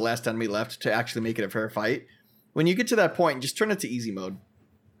until he's the last enemy left to actually make it a fair fight. When you get to that point, just turn it to easy mode.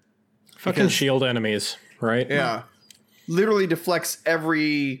 Fucking shield enemies, right? Yeah. Literally deflects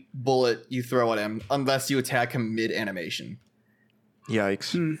every bullet you throw at him unless you attack him mid-animation.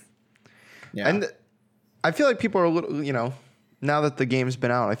 Yikes. Yeah. And I feel like people are a little, now that the game's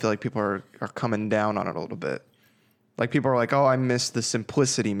been out, I feel like people are coming down on it a little bit. Like people are like, oh, I missed the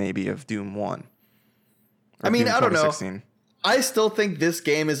simplicity maybe of Doom 1. I mean, I don't know. I still think this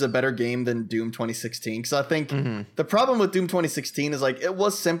game is a better game than Doom 2016 because I think the problem with Doom 2016 is like it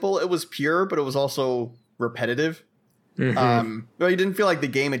was simple, it was pure, but it was also repetitive. But you didn't feel like the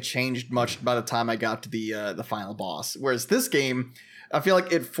game had changed much by the time I got to the final boss. Whereas this game, I feel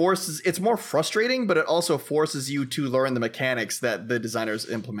like it's more frustrating, but it also forces you to learn the mechanics that the designers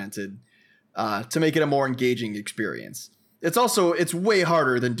implemented to make it a more engaging experience. It's way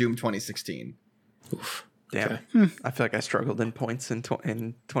harder than Doom 2016. Oof. Damn. Okay. I feel like I struggled in points in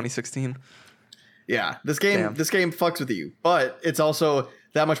 2016. Yeah, this game fucks with you, but it's also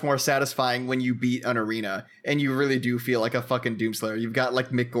that much more satisfying when you beat an arena and you really do feel like a fucking Doomslayer. You've got like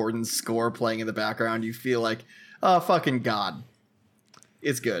Mick Gordon's score playing in the background. You feel like, oh, fucking God.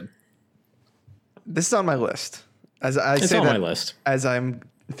 It's good. This is on my list. It's on my list as I'm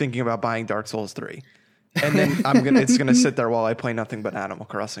thinking about buying Dark Souls 3. And then it's gonna sit there while I play nothing but Animal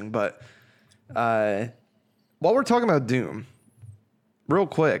Crossing. But while we're talking about Doom, real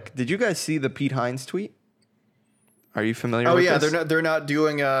quick, did you guys see the Pete Hines tweet? Are you familiar with this? They're not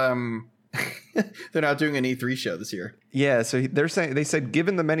doing they're not doing an E3 show this year. Yeah, so they said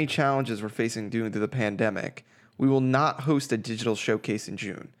given the many challenges we're facing due to the pandemic, we will not host a digital showcase in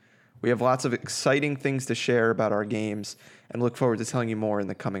June. We have lots of exciting things to share about our games and look forward to telling you more in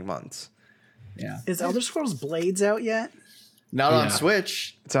the coming months. Yeah. Is Elder Scrolls Blades out yet? Not on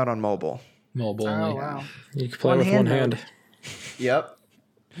Switch. It's out on mobile. Mobile only. Oh, wow. You can play with one hand. Yep.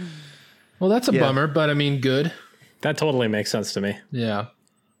 Well, that's a bummer, but I mean, good. That totally makes sense to me. Yeah.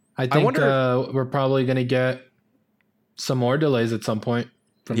 I think we're probably going to get some more delays at some point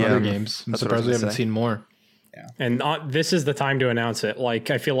from other games. I'm surprised we haven't seen more. Yeah. And this is the time to announce it.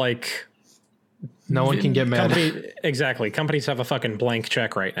 Like, I feel like no one can get mad. Exactly. Companies have a fucking blank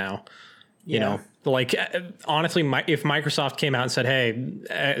check right now. You know, like honestly, if Microsoft came out and said,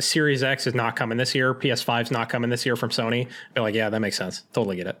 hey, Series X is not coming this year, PS5 is not coming this year from Sony, I'd be like, yeah, that makes sense.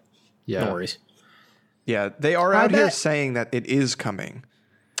 Totally get it. Yeah. No worries. Yeah. They are out here saying that it is coming.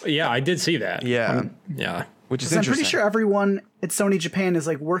 Yeah, I did see that. Yeah. Yeah. Which is interesting. I'm pretty sure everyone at Sony Japan is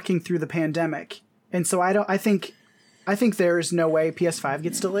like working through the pandemic. And so I think there is no way PS5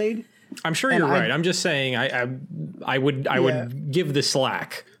 gets delayed. I'm sure you're right. I'm just saying I would give the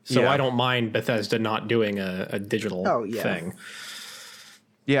slack. So I don't mind Bethesda not doing a digital thing.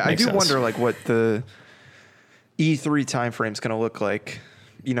 Yeah, I do wonder like what the E3 timeframe is going to look like.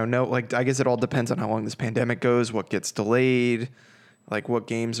 You know, I guess it all depends on how long this pandemic goes, what gets delayed, like what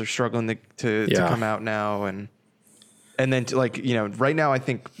games are struggling to come out now, and then right now I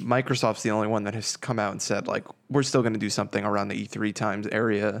think Microsoft's the only one that has come out and said like we're still going to do something around the E3 times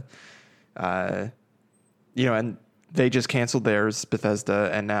area, and they just canceled theirs, Bethesda,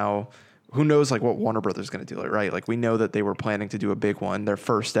 and now who knows like what Warner Brothers is going to do, right? Like we know that they were planning to do a big one, their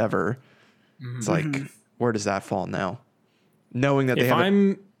first ever. Mm-hmm. It's like where does that fall now? Knowing that if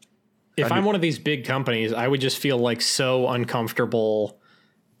I'm one of these big companies, I would just feel like so uncomfortable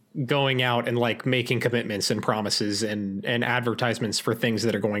going out and like making commitments and promises and advertisements for things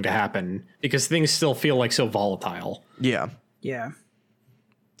that are going to happen because things still feel like so volatile. Yeah. Yeah.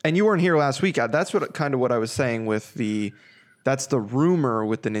 And you weren't here last week. That's what I was saying with that's the rumor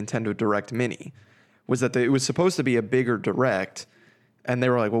with the Nintendo Direct Mini was that it was supposed to be a bigger Direct and they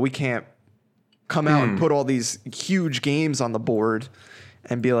were like, well, we can't come out and put all these huge games on the board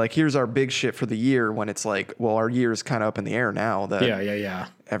and be like, here's our big shit for the year when it's like, well, our year is kind of up in the air now that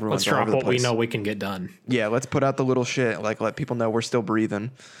everyone's let's drop what we know we can get done. Yeah, let's put out the little shit, like let people know we're still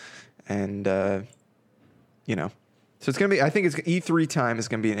breathing. And so it's going to be, I think E3 time is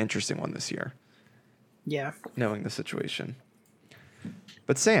going to be an interesting one this year. Yeah. Knowing the situation.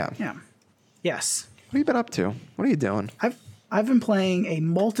 But Sam. Yeah. Yes. What have you been up to? What are you doing? I've been playing a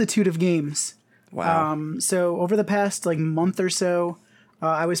multitude of games. Wow. So over the past like month or so,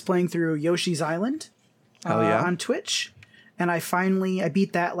 I was playing through Yoshi's Island on Twitch, and I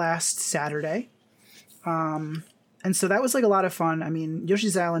beat that last Saturday. And so that was like a lot of fun. I mean,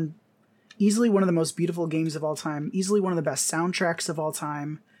 Yoshi's Island, easily one of the most beautiful games of all time, easily one of the best soundtracks of all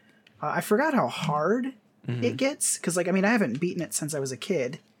time. I forgot how hard it gets because I haven't beaten it since I was a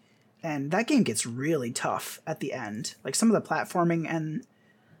kid, and that game gets really tough at the end. Like some of the platforming and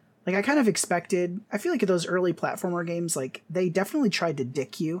like I kind of expected. I feel like those early platformer games, like they definitely tried to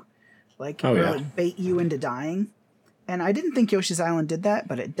dick you, like bait you into dying. And I didn't think Yoshi's Island did that,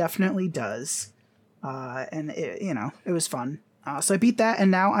 but it definitely does. And it was fun. So I beat that, and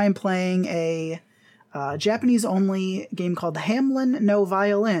now I'm playing a Japanese-only game called Hamlin no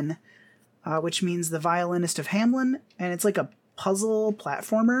Violin, which means the violinist of Hamlin, and it's like a puzzle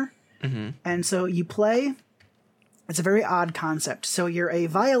platformer. Mm-hmm. And so you play. It's a very odd concept. So you're a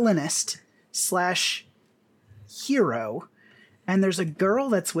violinist / hero, and there's a girl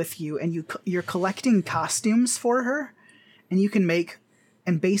that's with you, and you're collecting costumes for her, and you can make,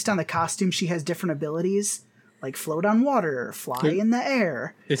 and based on the costume, she has different abilities, like float on water, fly in the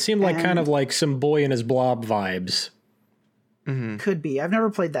air. It seemed like kind of like some Boy and His Blob vibes. Could be. I've never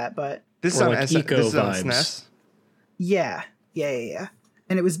played that, but This is Or on, like S- eco this is on vibes. SNES. yeah.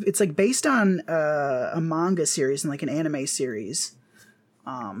 And it's like based on a manga series and like an anime series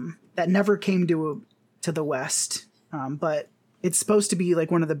that never came to the West, but it's supposed to be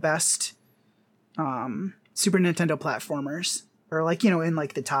like one of the best Super Nintendo platformers, or like, in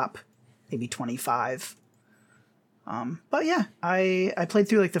like the top maybe 25. But yeah, I played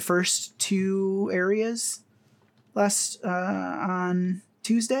through like the first 2 areas last on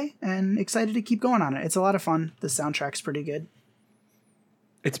Tuesday, and excited to keep going on it. It's a lot of fun. The soundtrack's pretty good.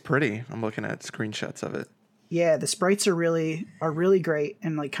 It's pretty. I'm looking at screenshots of it. Yeah, the sprites are really great,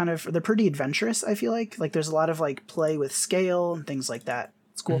 and like kind of they're pretty adventurous. I feel like there's a lot of like play with scale and things like that.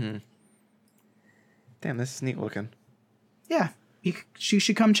 It's cool. Damn, this is neat looking. Yeah, you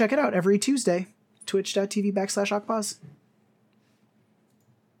should come check it out every Tuesday. Twitch.tv/Ocpause.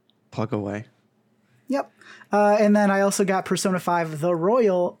 Plug away. Yep. And then I also got Persona 5 The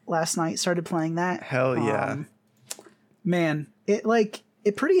Royal last night. Started playing that. Hell yeah. Man, it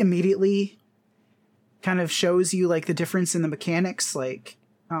pretty immediately kind of shows you like the difference in the mechanics. Like,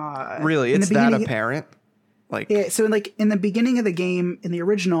 Really, in it's the that beginning- apparent? Like, yeah, so like in the beginning of the game, in the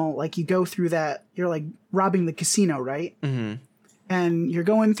original, like you go through that, you're like robbing the casino, right? Mm-hmm. And you're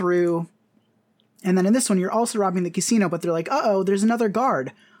going through, and then in this one, you're also robbing the casino, but they're like, there's another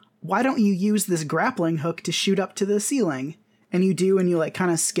guard. Why don't you use this grappling hook to shoot up to the ceiling? And you do, and you like kind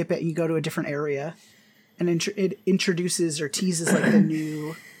of skip it, and you go to a different area, and it introduces or teases like the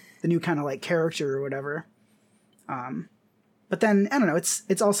new kind of like character or whatever. But then I don't know,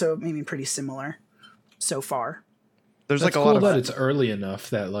 it's also maybe pretty similar so far. there's That's like a cool lot that of... it's early enough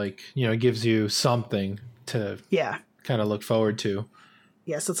that like, it gives you something to Yeah. kind of look forward to.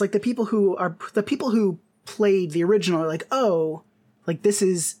 Yeah, so it's like the people who played the original are like, oh, this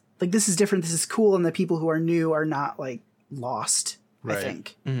is different, this is cool, and the people who are new are not like lost, Right. I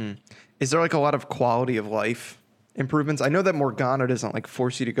think. Is there like a lot of quality of life improvements? I know that Morgana doesn't like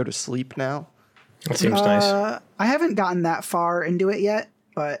force you to go to sleep now. That seems nice. I haven't gotten that far into it yet,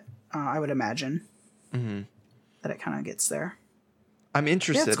 but I would imagine that it kind of gets there. I'm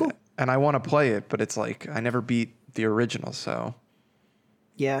interested cool. and I want to play it, but it's like I never beat the original, so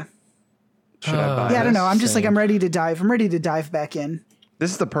Yeah. should I buy Yeah, I don't this? know. I'm just like Same. I'm ready to dive back in.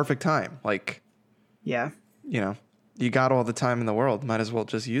 This is the perfect time. Like, Yeah. you got all the time in the world. Might as well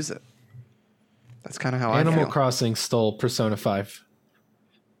just use it. That's kind of how I Animal feel. Crossing stole Persona 5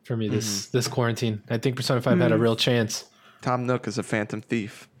 for me this quarantine. I think Persona 5 had a real chance. Tom Nook is a phantom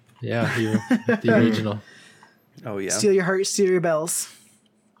thief. Yeah, the original. Oh, yeah. Steal your heart, steal your bells.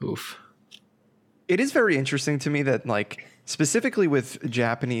 Oof. It is very interesting to me that, like, specifically with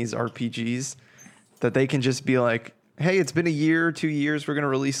Japanese RPGs, that they can just be like, hey, it's been a year, 2 years. We're going to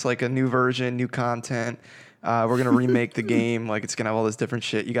release like a new version, new content. We're going to remake the game. Like, it's going to have all this different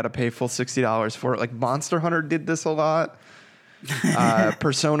shit. You got to pay full $60 for it. Like, Monster Hunter did this a lot.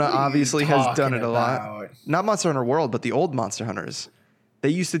 Persona obviously has done it a lot. Not Monster Hunter World, but the old Monster Hunters. They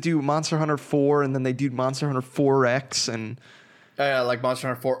used to do Monster Hunter 4, and then they do Monster Hunter 4X, and Like Monster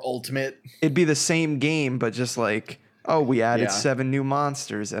Hunter 4 Ultimate. it'd be the same game, but just like, oh, we added Yeah. 7 new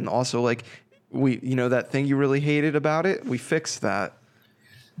monsters, and also like, that thing you really hated about it, we fixed that.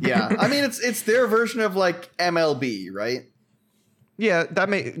 Yeah, I mean it's their version of like MLB, right? Yeah,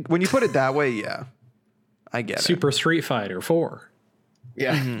 when you put it that way, yeah, I get it. Super Street Fighter 4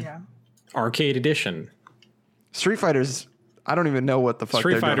 Yeah. Yeah. Arcade Edition. Street Fighters. I don't even know what the fuck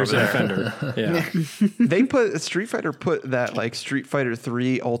Street they're Fighter's doing an over there. offender. Yeah. They put Street Fighter put that like Street Fighter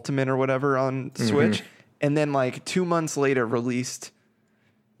 3 Ultimate or whatever on Switch, and then like 2 months later released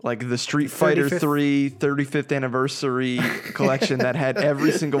like the Street Fighter 3 35th anniversary collection that had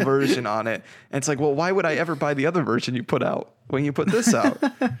every single version on it. And it's like, well, why would I ever buy the other version you put out when you put this out?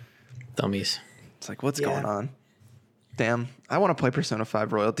 Dummies. It's like, what's going on? Damn, I want to play Persona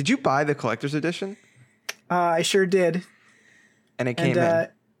 5 Royal. Did you buy the collector's edition? I sure did. And it came And in.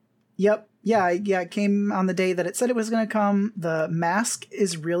 yep. Yeah, it came on the day that it said it was going to come. The mask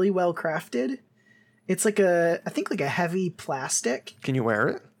is really well crafted. It's like I think like a heavy plastic. Can you wear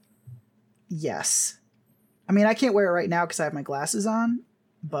it? Yes. I mean, I can't wear it right now because I have my glasses on,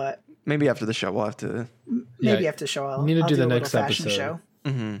 but Maybe after the show we'll have to. maybe Yeah, after the show I'll we need to I'll do the a little next fashion episode.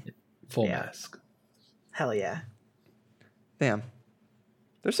 show. Full Yeah. mask. Hell yeah. Damn.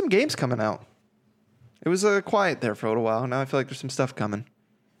 There's some games coming out. It was quiet there for a little while. Now I feel like there's some stuff coming.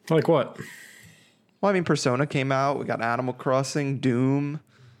 Like what? Well, I mean, Persona came out. We got Animal Crossing, Doom.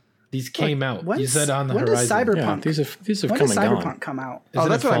 These came out. You When's- said on the when horizon. does Cyberpunk? Yeah, these have When come does and Cyberpunk gone. come out? Isn't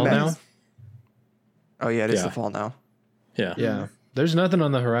that's it what I fall meant. now? Oh, yeah, it is Yeah. the fall now. Yeah. Yeah. There's nothing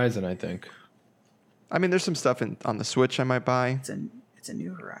on the horizon, I think. I mean, there's some stuff on the Switch I might buy. It's a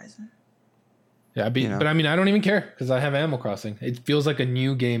new Horizon. Yeah, but I mean, I don't even care because I have Animal Crossing. It feels like a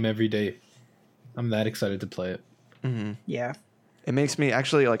new game every day. I'm that excited to play it. Mm-hmm. Yeah. It makes me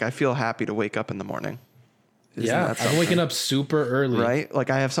actually like I feel happy to wake up in the morning. I'm waking up super early. Right? Like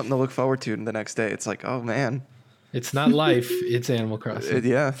I have something to look forward to the next day. It's like, oh man. It's not life, it's Animal Crossing.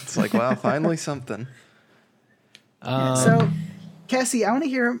 It's like, wow, finally something. So, Cassie, I want to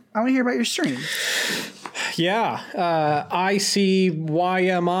hear about your stream. Yeah,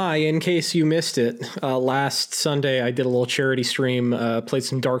 ICYMI, in case you missed it. Last Sunday, I did a little charity stream, played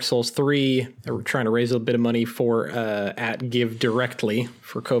some Dark Souls 3. We're trying to raise a bit of money for at Give Directly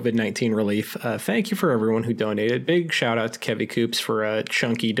for COVID-19 relief. Thank you for everyone who donated. Big shout out to Kevy Coops for a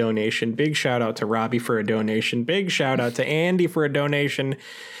chunky donation. Big shout out to Robbie for a donation. Big shout out to Andy for a donation.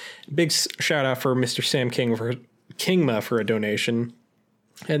 Big shout out for Mr. Sam Kingma for a donation.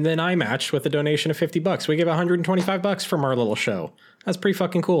 And then I matched with a donation of $50. We gave $125 from our little show. That's pretty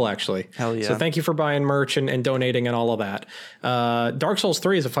fucking cool, actually. Hell yeah. So thank you for buying merch and donating and all of that. Dark Souls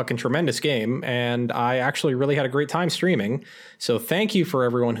 3 is a fucking tremendous game, and I actually really had a great time streaming. So thank you for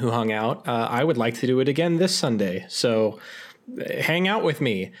everyone who hung out. I would like to do it again this Sunday. So hang out with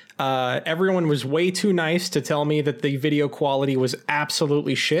me. Everyone was way too nice to tell me that the video quality was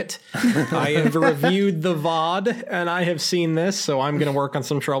absolutely shit. I have reviewed the VOD and I have seen this, so I'm going to work on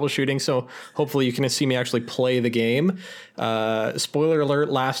some troubleshooting. So hopefully you can see me actually play the game. Spoiler alert,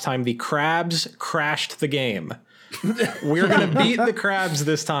 last time the crabs crashed the game. We're going to beat the crabs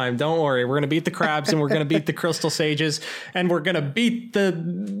this time. Don't worry. We're going to beat the crabs and we're going to beat the crystal sages and we're going to beat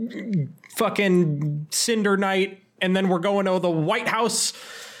the fucking Cinder Knight. And then we're going to the White House.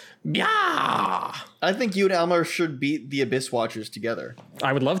 Yeah. I think you and Elmer should beat the Abyss Watchers together.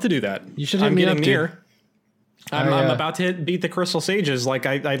 I would love to do that. You should hit me up, dude. I'm about to beat the Crystal Sages. Like,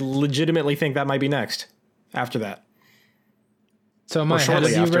 I legitimately think that might be next after that. So am I ahead of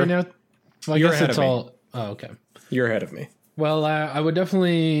you right now? Well, I You're guess ahead it's of me. all... Oh, okay. You're ahead of me. Well, I would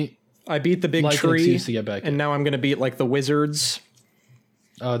definitely... I beat the big like an tree, excuse to get back in. and now I'm going to beat, like, the wizards.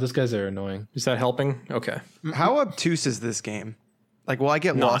 Oh, those guys are annoying. Is that helping? Okay. How obtuse is this game? Like, will I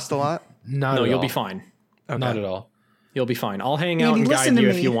get lost a lot? Not No, at you'll all. be fine. Okay. Not at all. You'll be fine. I'll hang out Andy, and guide listen to you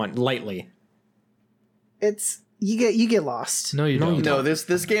if me. you want, lightly. It's you get lost. No, you don't. No,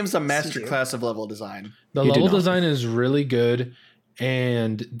 this game's a master you. class of level design. The You do level not. design is really good,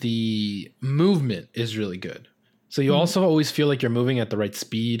 and the movement is really good. So you also always feel like you're moving at the right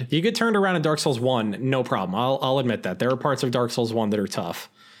speed. You get turned around in Dark Souls 1, no problem. I'll admit that. There are parts of Dark Souls 1 that are tough.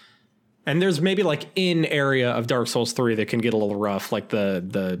 And there's maybe like in area of Dark Souls 3 that can get a little rough, like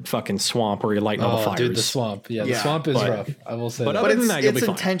the fucking swamp where you're lighting all the fires. Dude, the swamp. Yeah, the Yeah, swamp is but- rough. I will say but that. other But than that, you'll be it's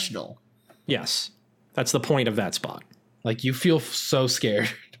fine. intentional. Yes. That's the point of that spot. Like, you feel so scared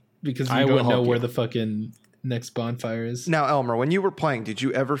because you I will don't know help where you. the fucking next bonfire is. Now, Elmer, when you were playing, did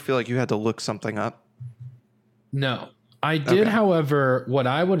you ever feel like you had to look something up? No. I did, Okay. however, what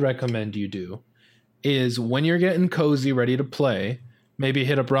I would recommend you do is when you're getting cozy, ready to play, maybe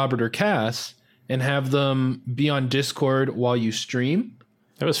hit up Robert or Cass and have them be on Discord while you stream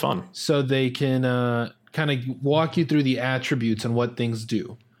It was fun. so they can kind of walk you through the attributes and what things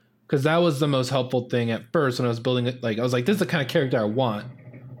do. Because that was the most helpful thing at first when I was building it. Like, I was like, this is the kind of character I want.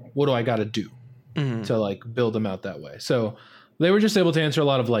 What do I got to do to like build them out that way? So they were just able to answer a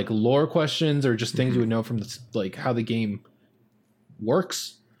lot of like lore questions or just things you would know from like how the game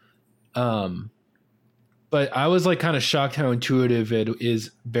works. But I was like kind of shocked how intuitive it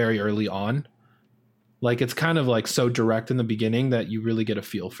is very early on. Like, it's kind of like so direct in the beginning that you really get a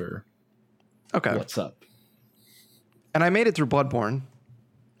feel for Okay. what's up. And I made it through Bloodborne.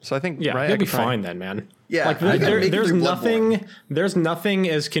 So I think, Yeah, right, I you'll be could probably- fine then, man. Yeah, Like I gotta make it there's through nothing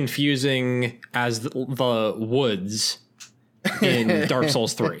as confusing as the woods in Dark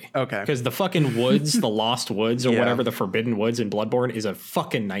Souls 3. Okay. Because the fucking woods, the Lost Woods or Yeah. whatever, the Forbidden Woods in Bloodborne is a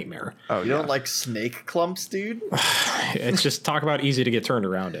fucking nightmare. Oh, You yeah. don't like snake clumps, dude? It's just talk about easy to get turned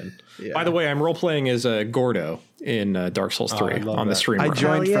around in. Yeah. By the way, I'm role playing as Gordo in Dark Souls 3 I love on the that. stream. I right now.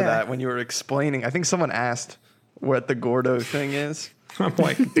 joined Hell for yeah. that when you were explaining. I think someone asked what the Gordo thing is. I'm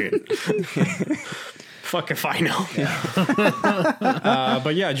like, dude. Fuck if I know.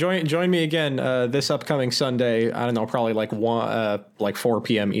 But yeah, join me again this upcoming Sunday. I don't know, probably like 4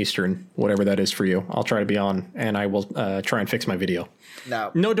 p.m. Eastern, whatever that is for you. I'll try to be on, and I will try and fix my video.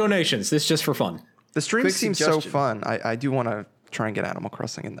 Now, No donations. This is just for fun. The stream Quick seems so suggestion. fun. I do want to try and get Animal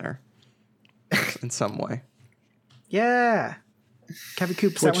Crossing in there in some way. Yeah. Kevy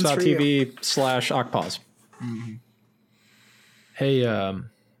Coops, that one's for you. Twitch.tv/Ocpause. Hey, I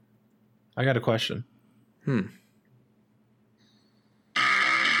got a question.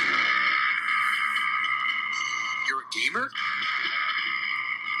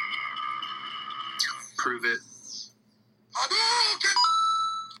 Prove it.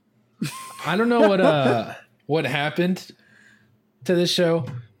 I don't know what happened to this show,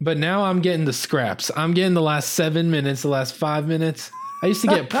 but now I'm getting the scraps. I'm getting the last 7 minutes, the last 5 minutes. I used to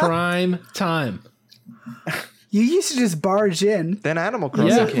get prime time. You used to just barge in. Then Animal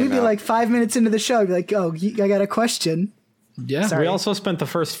Crossing came We'd be out. like 5 minutes into the show. I'd be like, oh, I got a question. Yeah. Sorry. We also spent the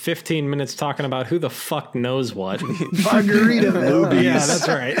first 15 minutes talking about who the fuck knows what. Margaritaville. Yeah, that's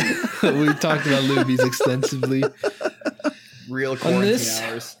right. We talked about Lubies extensively. Real On quarantine this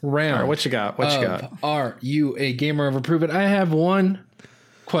hours. round, All right, what you got? What you got? Are you a gamer of Approve It? I have one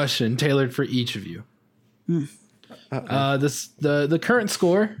question tailored for each of you. The current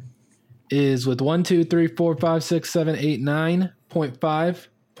score is with 1, 2, 3, 4, 5, 6, 7, 8, 9.5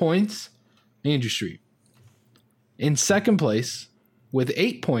 points. Andrew Street. In second place with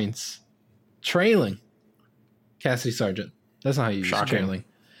 8 points, trailing Cassidy Sargent. That's not how you use Shocking. trailing.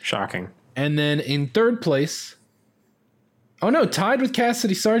 Shocking. And then in third place, oh no, tied with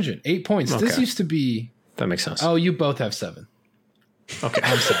Cassidy Sargent, 8 points. This Okay. used to be. That makes sense. Oh, you both have 7. Okay.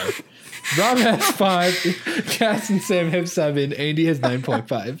 I'm sorry. Rob has 5. Cass and Sam have 7. Andy has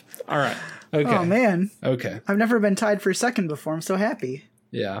 9.5. All right. Okay. Oh, man. Okay. I've never been tied for second before. I'm so happy.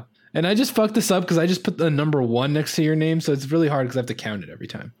 Yeah. And I just fucked this up because I just put the number 1 next to your name, so it's really hard because I have to count it every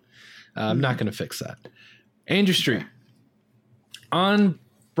time. I'm not going to fix that. Andrew Street. On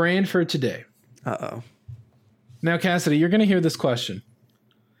brand for today. Uh-oh. Now, Cassidy, you're going to hear this question.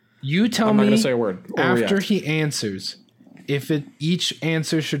 You tell I'm not me going to say a word. Or after react. he answers if each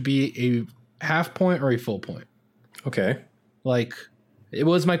answer should be a half point or a full point. Okay. Like, it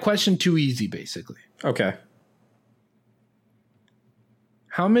was my question too easy, basically. Okay.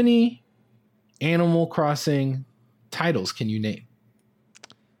 How many Animal Crossing titles can you name?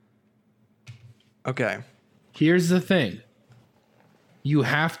 Okay. Here's the thing. You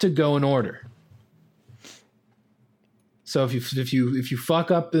have to go in order. So if you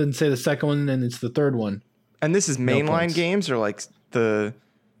fuck up and say the second one and it's the third one, And this is mainline points. games or like the...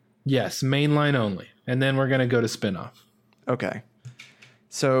 yes, mainline only. And then we're going to go to spin-off. Okay.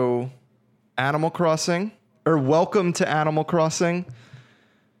 So Animal Crossing or Welcome to Animal Crossing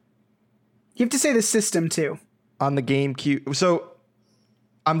You have to say the system, too. on the GameCube. So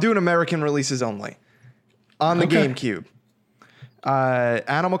I'm doing American releases only. On the Okay. GameCube.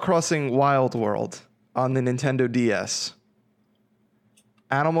 Animal Crossing Wild World on the Nintendo DS.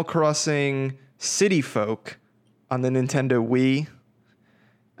 Animal Crossing City Folk on the Nintendo Wii.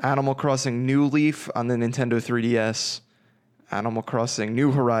 Animal Crossing New Leaf on the Nintendo 3DS. Animal Crossing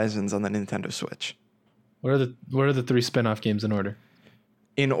New Horizons on the Nintendo Switch. What are the 3 spin-off games in order?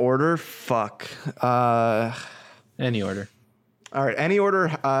 In order? Fuck. Any order. All right. Any order.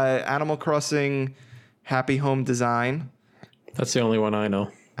 Animal Crossing Happy Home Design. That's the only one I know.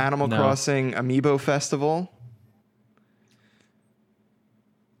 Animal No. Crossing Amiibo Festival.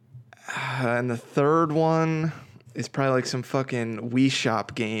 And the third one is probably like some fucking Wii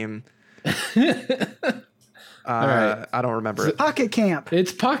Shop game. right. I don't remember it. Pocket Camp.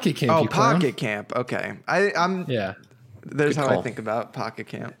 It's Pocket Camp. Oh, you clown. Pocket Camp. Okay. I'm. Yeah. There's Good how I call. think about Pocket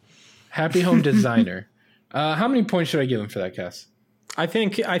Camp. Happy Home Designer. How many points should I give him for that, Cass? I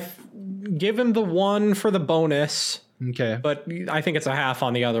think give him the 1 for the bonus, Okay. but I think it's a half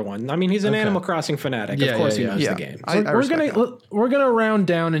on the other one. I mean, he's an Okay. Animal Crossing fanatic. Yeah, Of course yeah, he yeah. knows Yeah. the game. I we're respect gonna that. we're gonna round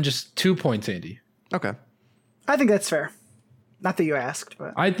down in just 2 points, Andy. Okay. I think that's fair. Not that you asked,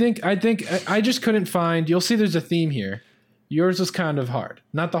 but I think I just couldn't find. You'll see, there's a theme here. Yours was kind of hard,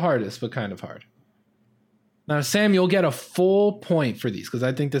 not the hardest, but kind of hard. Now, Sam, you'll get a full point for these because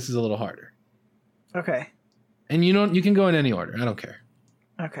I think this is a little harder. okay. And you can go in any order. I don't care.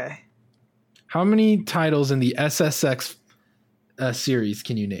 Okay. How many titles in the SSX series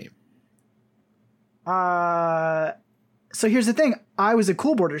can you name? So here's the thing. I was a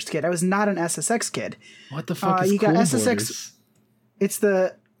Cool Borders kid. I was not an SSX kid. What the fuck is you got Cool SSX Borders? It's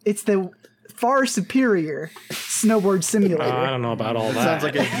the far superior snowboard simulator. I don't know about all that. Sounds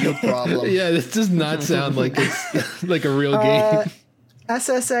like a you problem. Yeah, this does not sound like it's like a real game.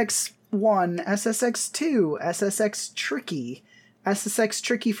 SSX 1, SSX 2, SSX Tricky, SSX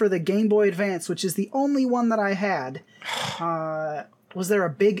Tricky for the Game Boy Advance, which is the only one that I had. Was there a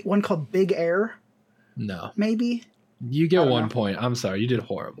big one called Big Air? No, Maybe. you get 1 point. I'm sorry, you did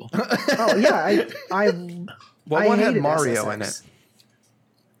horrible. Oh yeah, I What I one had hated Mario SSX. in it?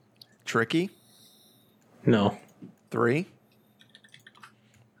 Tricky? No. 3?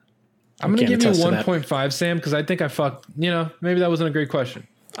 I'm gonna can't give you attest to that. 1.5, Sam, because I think I fucked. Maybe that wasn't a great question.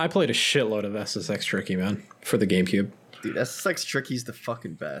 I played a shitload of SSX Tricky, man, for the GameCube. Dude, SSX Tricky's the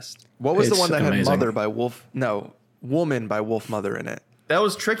fucking best. What was the It's one that had amazing. Mother by Wolf? No, Woman by Wolf Mother in it. That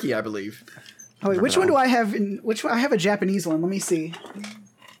was Tricky, I believe. Oh wait, which one do I have? Which one? I have a Japanese one. Let me see.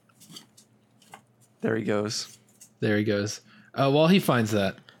 There he goes. There he goes. While he finds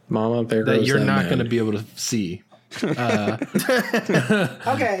that, Mama, there goes that you're that not man. going to be able to see. Okay,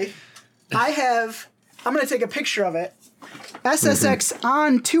 I'm going to take a picture of it. SSX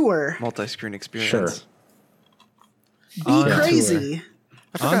on tour. Multi-screen experience. Sure. Be crazy.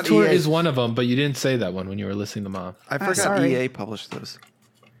 On Tour EA. is one of them, but you didn't say that one when you were listing them off. I forgot sorry. EA published those.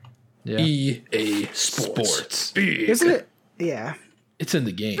 Yeah. EA Sports. Big. Isn't it? Yeah. It's in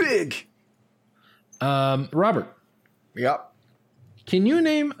the game. Big. Robert, Yep. can you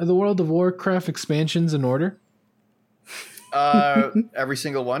name the World of Warcraft expansions in order? Every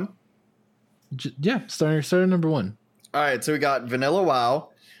single one. Yeah, starting at number 1. All right, so we got Vanilla WoW.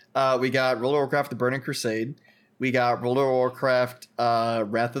 We got World of Warcraft: The Burning Crusade. We got World of Warcraft: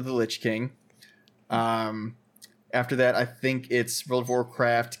 Wrath of the Lich King. After that, I think it's World of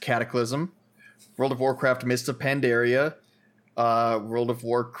Warcraft: Cataclysm. World of Warcraft: Mist of Pandaria. World of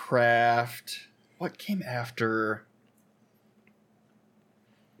Warcraft. What came after?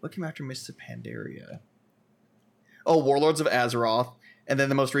 What came after Mist of Pandaria? Oh, Warlords of Azeroth, and then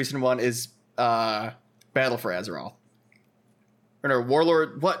the most recent one is Battle for Azeroth. Or no,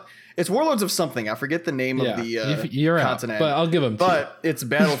 Warlord. What? It's Warlords of something. I forget the name of the you're continent. out, but I'll give them. But it's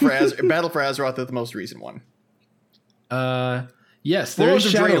Battle for Azeroth is the most recent one. Yes, there Warlords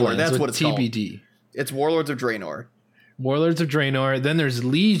is of Draenor, Shadowlands that's with what it's called. TBD. It's Warlords of Draenor. Warlords of Draenor. Then there's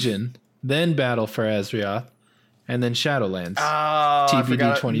Legion. Then Battle for Azeroth, and then Shadowlands.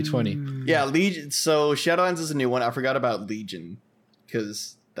 TBD 2020. Yeah, Legion. So Shadowlands is a new one. I forgot about Legion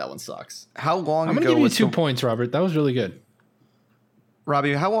because that one sucks. How long I'm ago gonna give you was 2 the, points, Robert. That was really good.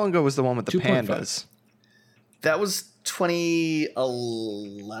 Robbie? How long ago was the one with the 2.5. pandas? That was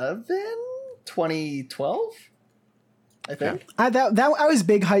 2011, 2012. I think. I was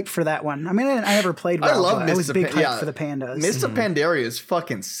big hype for that one. I mean, I never played WoW, I love but I Mist was of big Pan- hype yeah. for the pandas. Mist of Pandaria is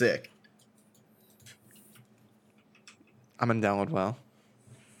fucking sick. I'm in download WoW.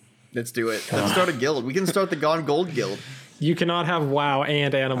 Let's do it. Let's start a guild. We can start the Gone Gold guild. You cannot have WoW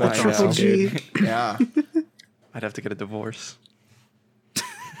and Animal I Triple know. G. dude. Yeah. I'd have to get a divorce.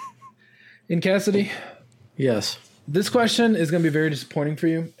 In Cassidy, Yes. this question is going to be very disappointing for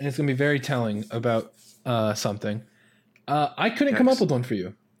you, and it's going to be very telling about something. I couldn't come up with one for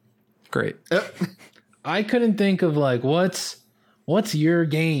you. Great. I couldn't think of like what's your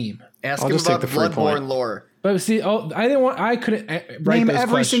game. Ask I'll him just take about the free Bloodborne point. lore. But see, I couldn't write Name those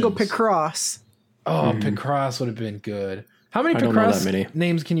every single questions. Picross. Oh, Picross would have been good. How many I don't know Picross that many.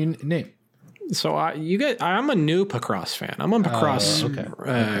 names can you name? So I'm a new Picross fan. I'm a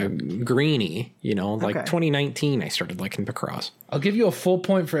Picross greenie. You know, like Okay. 2019, I started liking Picross. I'll give you a full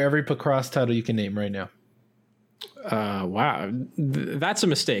point for every Picross title you can name right now. Wow, that's a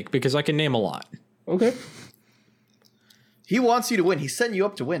mistake because I can name a lot. Okay. He wants you to win. He's setting you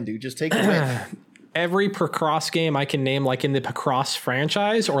up to win, dude. Just take the win. Every Picross game I can name, like in the Picross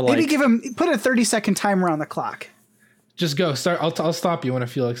franchise, or like Maybe put a 30-second timer on the clock. Just go. Start. I'll stop you when I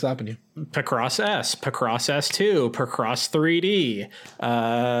feel like stopping you. Picross S, Picross S2, Picross 3D,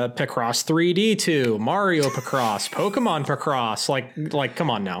 Picross 3D2, Mario Picross, Pokemon Picross. Like, come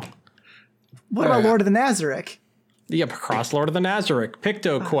on now. What about Lord of the Nazarick? Yeah, Picross Lord of the Nazarick,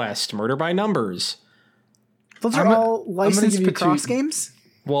 Picto Quest, Murder by Numbers. Those are all licensed give you Picross two- games?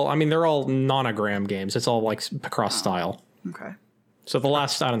 Well, I mean, they're all nonogram games. It's all like Picross style. Okay. So the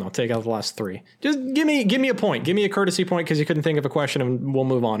last, I don't know, take out the last 3. Just give me a point. Give me a courtesy point because you couldn't think of a question, and we'll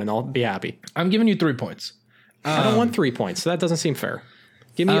move on, and I'll be happy. I'm giving you 3 points. I don't want 3 points. That doesn't seem fair.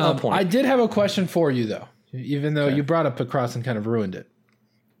 Give me a point. I did have a question for you though, even though you brought up Picross and kind of ruined it.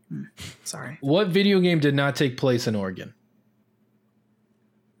 Sorry. What video game did not take place in Oregon?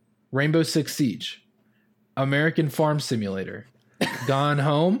 Rainbow Six Siege, American Farm Simulator, Gone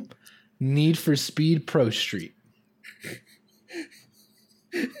Home, Need for Speed Pro Street.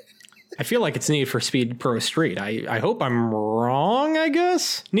 I feel like it's Need for Speed Pro Street. I hope I'm wrong, I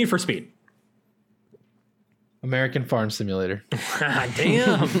guess. Need for Speed. American Farm Simulator.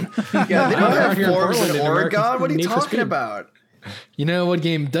 Damn. Yeah, they don't have Here in forums Portland in in Oregon. American What are you Need for talking Speed. about? You know what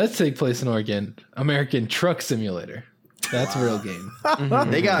game does take place in Oregon? American Truck Simulator. That's a real game.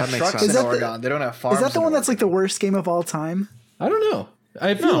 They got That makes trucks sense. in Is that the- Oregon. They don't have farms. Is that the in one that's like Oregon. the worst game of all time? I don't know.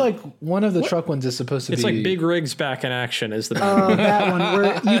 I feel like one of the truck ones is supposed to It's be like Big Rigs Back in Action is the That one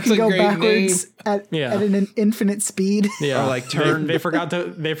where you That's can a go great backwards Yeah. at an infinite speed. yeah. Or like turn- They forgot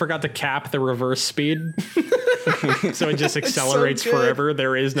to cap the reverse speed, so it just accelerates good. forever.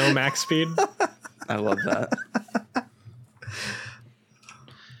 There is no max speed. I love that.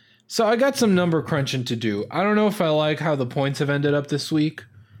 So I got some number crunching to do. I don't know if I like how the points have ended up this week.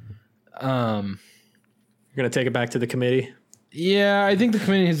 You're gonna take it back to the committee. Yeah, I think the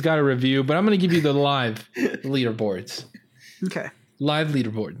committee has got a review, but I'm going to give you the live leaderboards. Okay. Live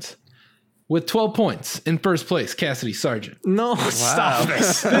leaderboards. With 12 points in first place, Cassidy Sargent. No, stop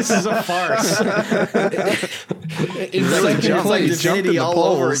this. This is a farce. In second Sounds like place, Divinity all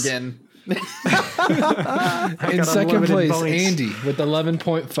over polls. again. in got second unlimited place, points. Andy with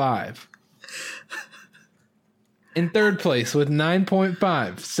 11.5. In third place with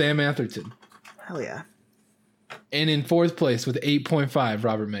 9.5, Sam Atherton. Hell yeah. And in fourth place with 8.5,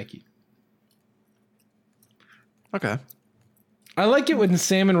 Robert Mackey. Okay. I like it when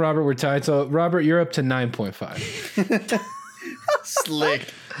Sam and Robert were tied. So, Robert, you're up to 9.5. Slick.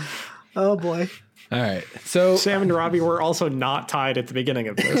 Oh boy. All right. So, Sam and Robbie were also not tied at the beginning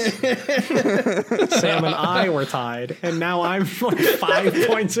of this. Sam and I were tied, and now I'm like 5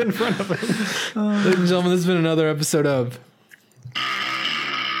 points in front of him. ladies and gentlemen, this has been another episode of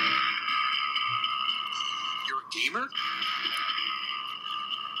You're a gamer?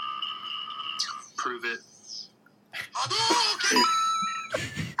 Prove it.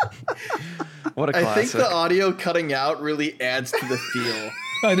 What a I classic. think the audio cutting out really adds to the feel.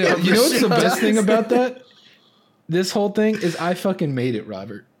 I know. You know what's the best thing about that? This whole thing is I fucking made it,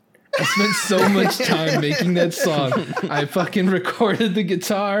 Robert. I spent so much time making that song. I fucking recorded the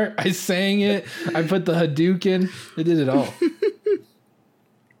guitar. I sang it. I put the Hadouken. I did it all.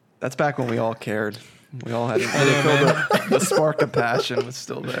 That's back when we all cared. We all had the spark of passion was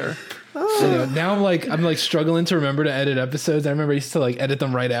still there. I know. Now I'm like struggling to remember to edit episodes. I remember I used to like edit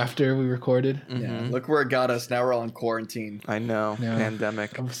them right after we recorded. Yeah, look where it got us. Now we're all in quarantine. I know. Yeah.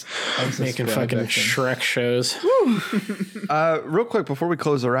 Pandemic. I was so Making spread fucking back then. Shrek shows. Real quick before we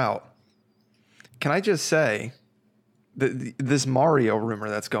close her out, can I just say that this Mario rumor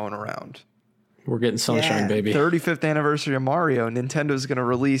that's going around? We're getting sunshine, Yeah. baby. 35th anniversary of Mario. Nintendo's going to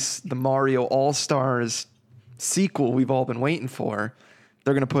release the Mario All-Stars sequel we've all been waiting for.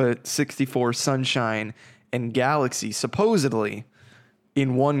 They're going to put 64, Sunshine, and Galaxy supposedly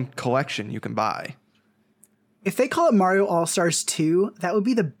in one collection you can buy. If they call it Mario All-Stars 2, that would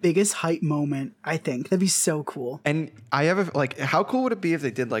be the biggest hype moment, I think. That'd be so cool. And I have how cool would it be if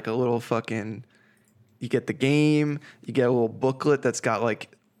they did like a little fucking, you get the game, you get a little booklet that's got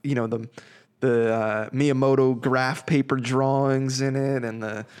like, you know, the Miyamoto graph paper drawings in it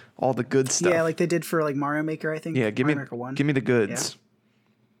and all the good stuff. Yeah, like they did for like Mario Maker, I think. Yeah, give Mario me Maker 1. the goods.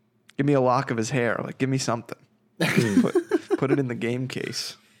 Give me a lock of his hair. Like, give me something. put it in the game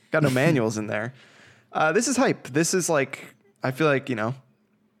case. Got no manuals in there. This is hype. This is like, I feel like, you know,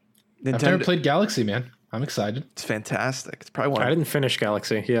 I've never Nintendo. played Galaxy, man. I'm excited. It's fantastic. It's probably one. I didn't finish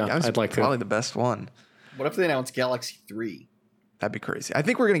Galaxy. Yeah, That was I'd like probably to. the best one. What if they announce Galaxy 3? That'd be crazy. I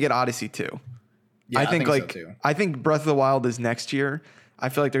think we're gonna get Odyssey too. Yeah, I think so, like too. I think Breath of the Wild is next year. I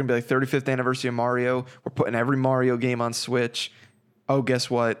feel like they're gonna be like 35th anniversary of Mario. We're putting every Mario game on Switch. Oh, guess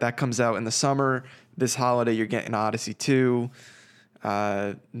what? That comes out in the summer. This holiday, you're getting Odyssey 2.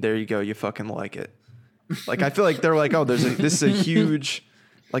 There you go. You fucking like it. Like I feel like they're like, oh, this is a huge,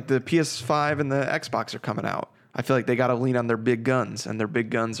 like the PS5 and the Xbox are coming out. I feel like they got to lean on their big guns, and their big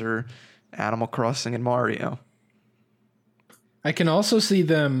guns are Animal Crossing and Mario. I can also see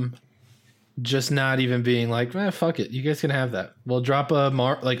them just not even being like, fuck it. You guys can have that. We'll drop a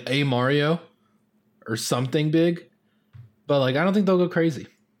Mario or something big. But like, I don't think they'll go crazy.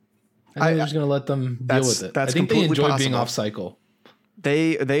 I think they're just going to let them deal with it. I that's think they completely enjoy being possible. off cycle.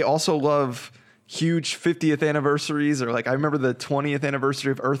 They also love huge 50th anniversaries, or like I remember the 20th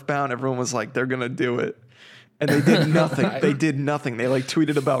anniversary of Earthbound. Everyone was like, they're gonna do it, and they did nothing. They did nothing. They like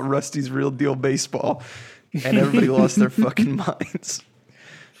tweeted about Rusty's Real Deal Baseball, and everybody lost their fucking minds.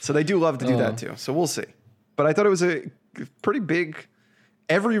 So they do love to do that too. So we'll see. But I thought it was a pretty big.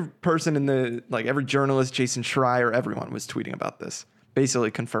 Every person in the every journalist, Jason Schreier, everyone was tweeting about this, basically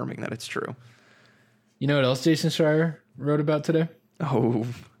confirming that it's true. You know what else Jason Schreier wrote about today? Oh,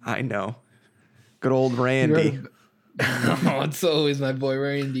 I know. Good old Randy. Oh, it's always my boy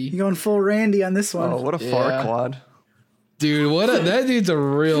Randy. You're going full Randy on this one. Oh, what a Yeah. farquad. Dude, that dude's a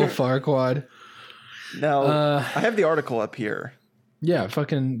real Farquad. Now, I have the article up here. Yeah,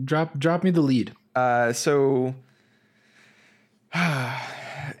 fucking drop me the lead. So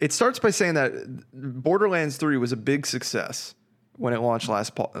it starts by saying that Borderlands 3 was a big success when it launched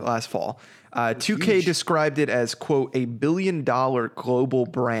last fall. 2K described it as, quote, a $1 billion global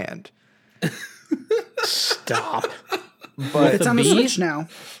brand. Stop. But, It's on the B? Switch now.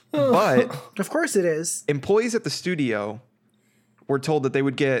 but Of course it is. employees at the studio were told that they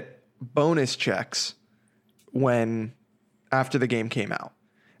would get bonus checks after the game came out.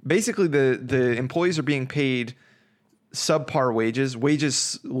 Basically, the employees are being paid subpar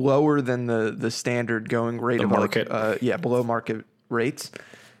wages lower than the standard going rate The of market. below market rates.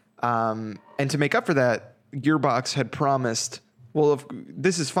 And to make up for that, Gearbox had promised, well, if,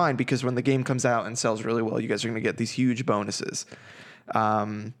 this is fine because when the game comes out and sells really well, you guys are going to get these huge bonuses.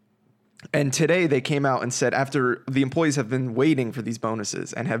 And today they came out and said, after the employees have been waiting for these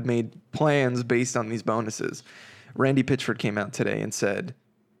bonuses and have made plans based on these bonuses, Randy Pitchford came out today and said,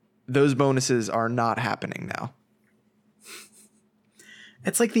 those bonuses are not happening now.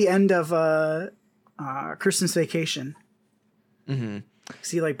 It's like the end of Christmas Vacation. Mm-hmm.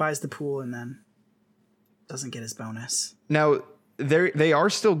 So he like buys the pool and then doesn't get his bonus. Now, they are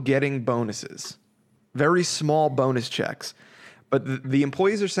still getting bonuses, very small bonus checks. But the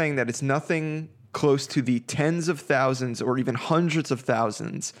employees are saying that it's nothing close to the tens of thousands or even hundreds of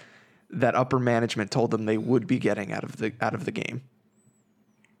thousands that upper management told them they would be getting out of the game.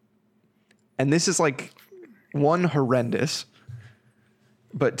 And this is like, one, horrendous,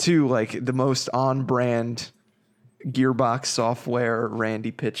 but two, like the most on-brand Gearbox software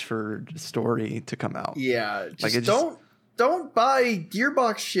Randy Pitchford story to come out. Yeah, don't buy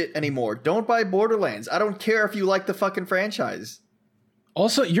Gearbox shit anymore. Don't buy Borderlands. I don't care if you like the fucking franchise.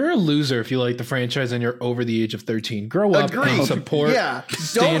 Also, you're a loser if you like the franchise and you're over the age of 13. Grow up Agreed. and support. Yeah,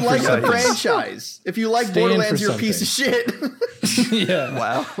 stand don't like for the something. franchise. If you like Stand Borderlands, for you're a piece of shit. Yeah.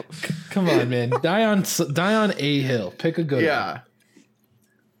 Wow. Come on, man. Die on a hill. Pick a good Yeah. one.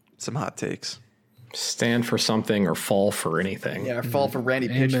 Some hot takes. Stand for something or fall for anything. Yeah, fall for Randy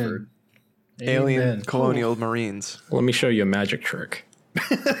Amen. Pitchford. Alien Amen. colonial marines. Let me show you a magic trick.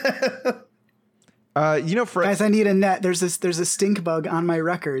 Fred. Guys, I need a net. There's a stink bug on my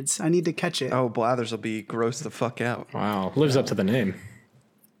records. I need to catch it. Oh, Blathers will be gross the fuck out. Wow, lives up to the name.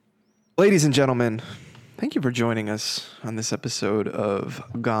 Ladies and gentlemen, thank you for joining us on this episode of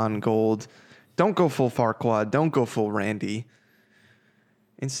Gone Gold. Don't go full Farquaad. Don't go full Randy.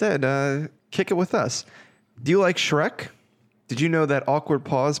 Instead, kick it with us. Do you like Shrek? Did you know that Awkward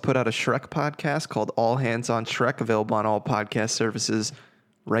Pause put out a Shrek podcast called All Hands on Shrek, available on all podcast services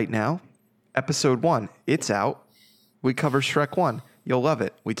right now? Episode 1, it's out. We cover Shrek 1. You'll love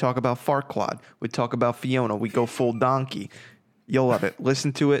it. We talk about Farquaad. We talk about Fiona. We go full donkey. You'll love it.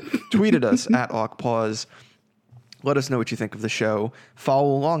 Listen to it. Tweet at us at AwkPause. Let us know what you think of the show. Follow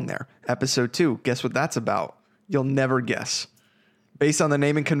along there. Episode 2, guess what that's about? You'll never guess. Based on the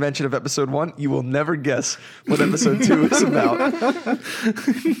naming convention of episode 1, you will never guess what episode 2 is about.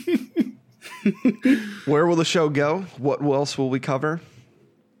 Where will the show go? What else will we cover?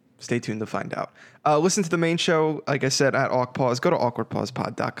 Stay tuned to find out. Listen to the main show, like I said, at AwkPause. Go to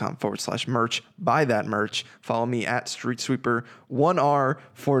awkwardpausepod.com/merch. Buy that merch. Follow me at StreetSweeper. 1R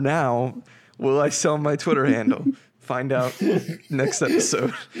for now. Will I sell my Twitter handle? Find out next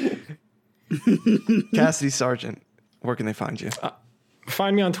episode. Cassidy Sargent, where can they find you?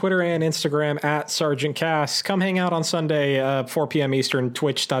 Find me on Twitter and Instagram at Sergeant Cass. Come hang out on Sunday, 4 p.m. Eastern,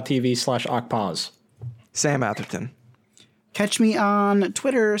 twitch.tv/AwkPause. Sam Atherton. Catch me on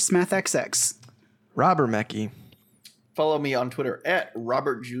Twitter, SmathXX. Robert Mecki. Follow me on Twitter at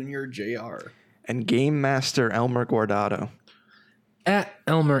Robert Jr. Jr. And Game Master Elmer Guardado. At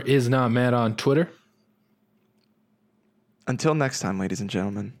Elmer is not mad on Twitter. Until next time, ladies and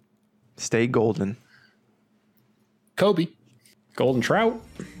gentlemen, stay golden. Kobe. Golden trout.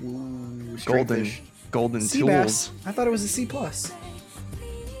 Golden Sea tools. bass. I thought it was a C+.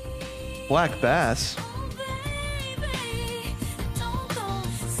 Black bass.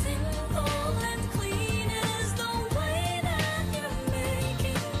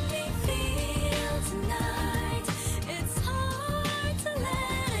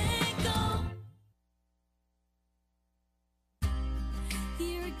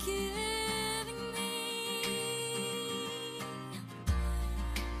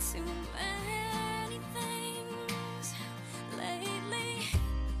 Too many things lately.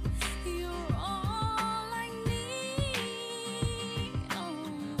 You're all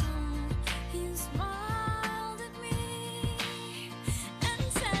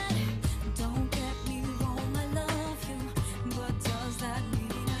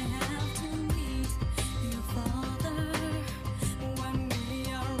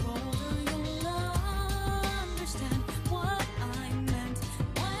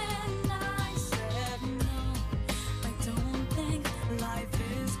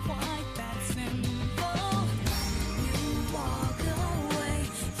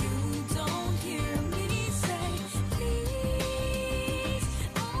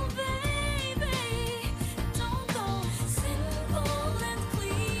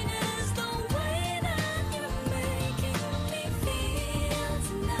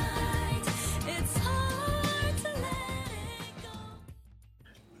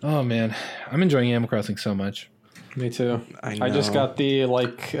Oh man, I'm enjoying Animal Crossing so much. Me too. I just know. got the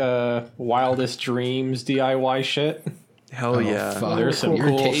Wildest Dreams DIY shit. Hell yeah. fuck. There's some You're a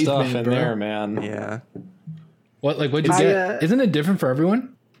cool caveman, stuff in bro. there, man. Yeah. What'd you I, get? Isn't it different for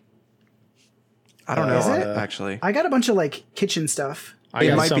everyone? I don't Is know, it? actually. I got a bunch of like kitchen stuff. I It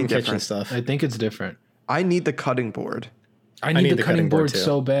got might some be kitchen different. stuff. I think it's different. I need the cutting board. I need the cutting board too.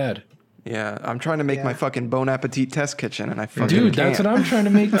 so bad. Yeah, I'm trying to make Yeah. my fucking Bon Appetit test kitchen, and I fucking Dude, can't. that's what I'm trying to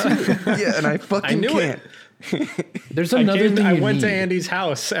make too. Yeah, and I fucking knew can't. There's another thing I you went to need. Andy's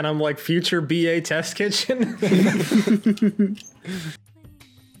house and I'm like, future BA test kitchen.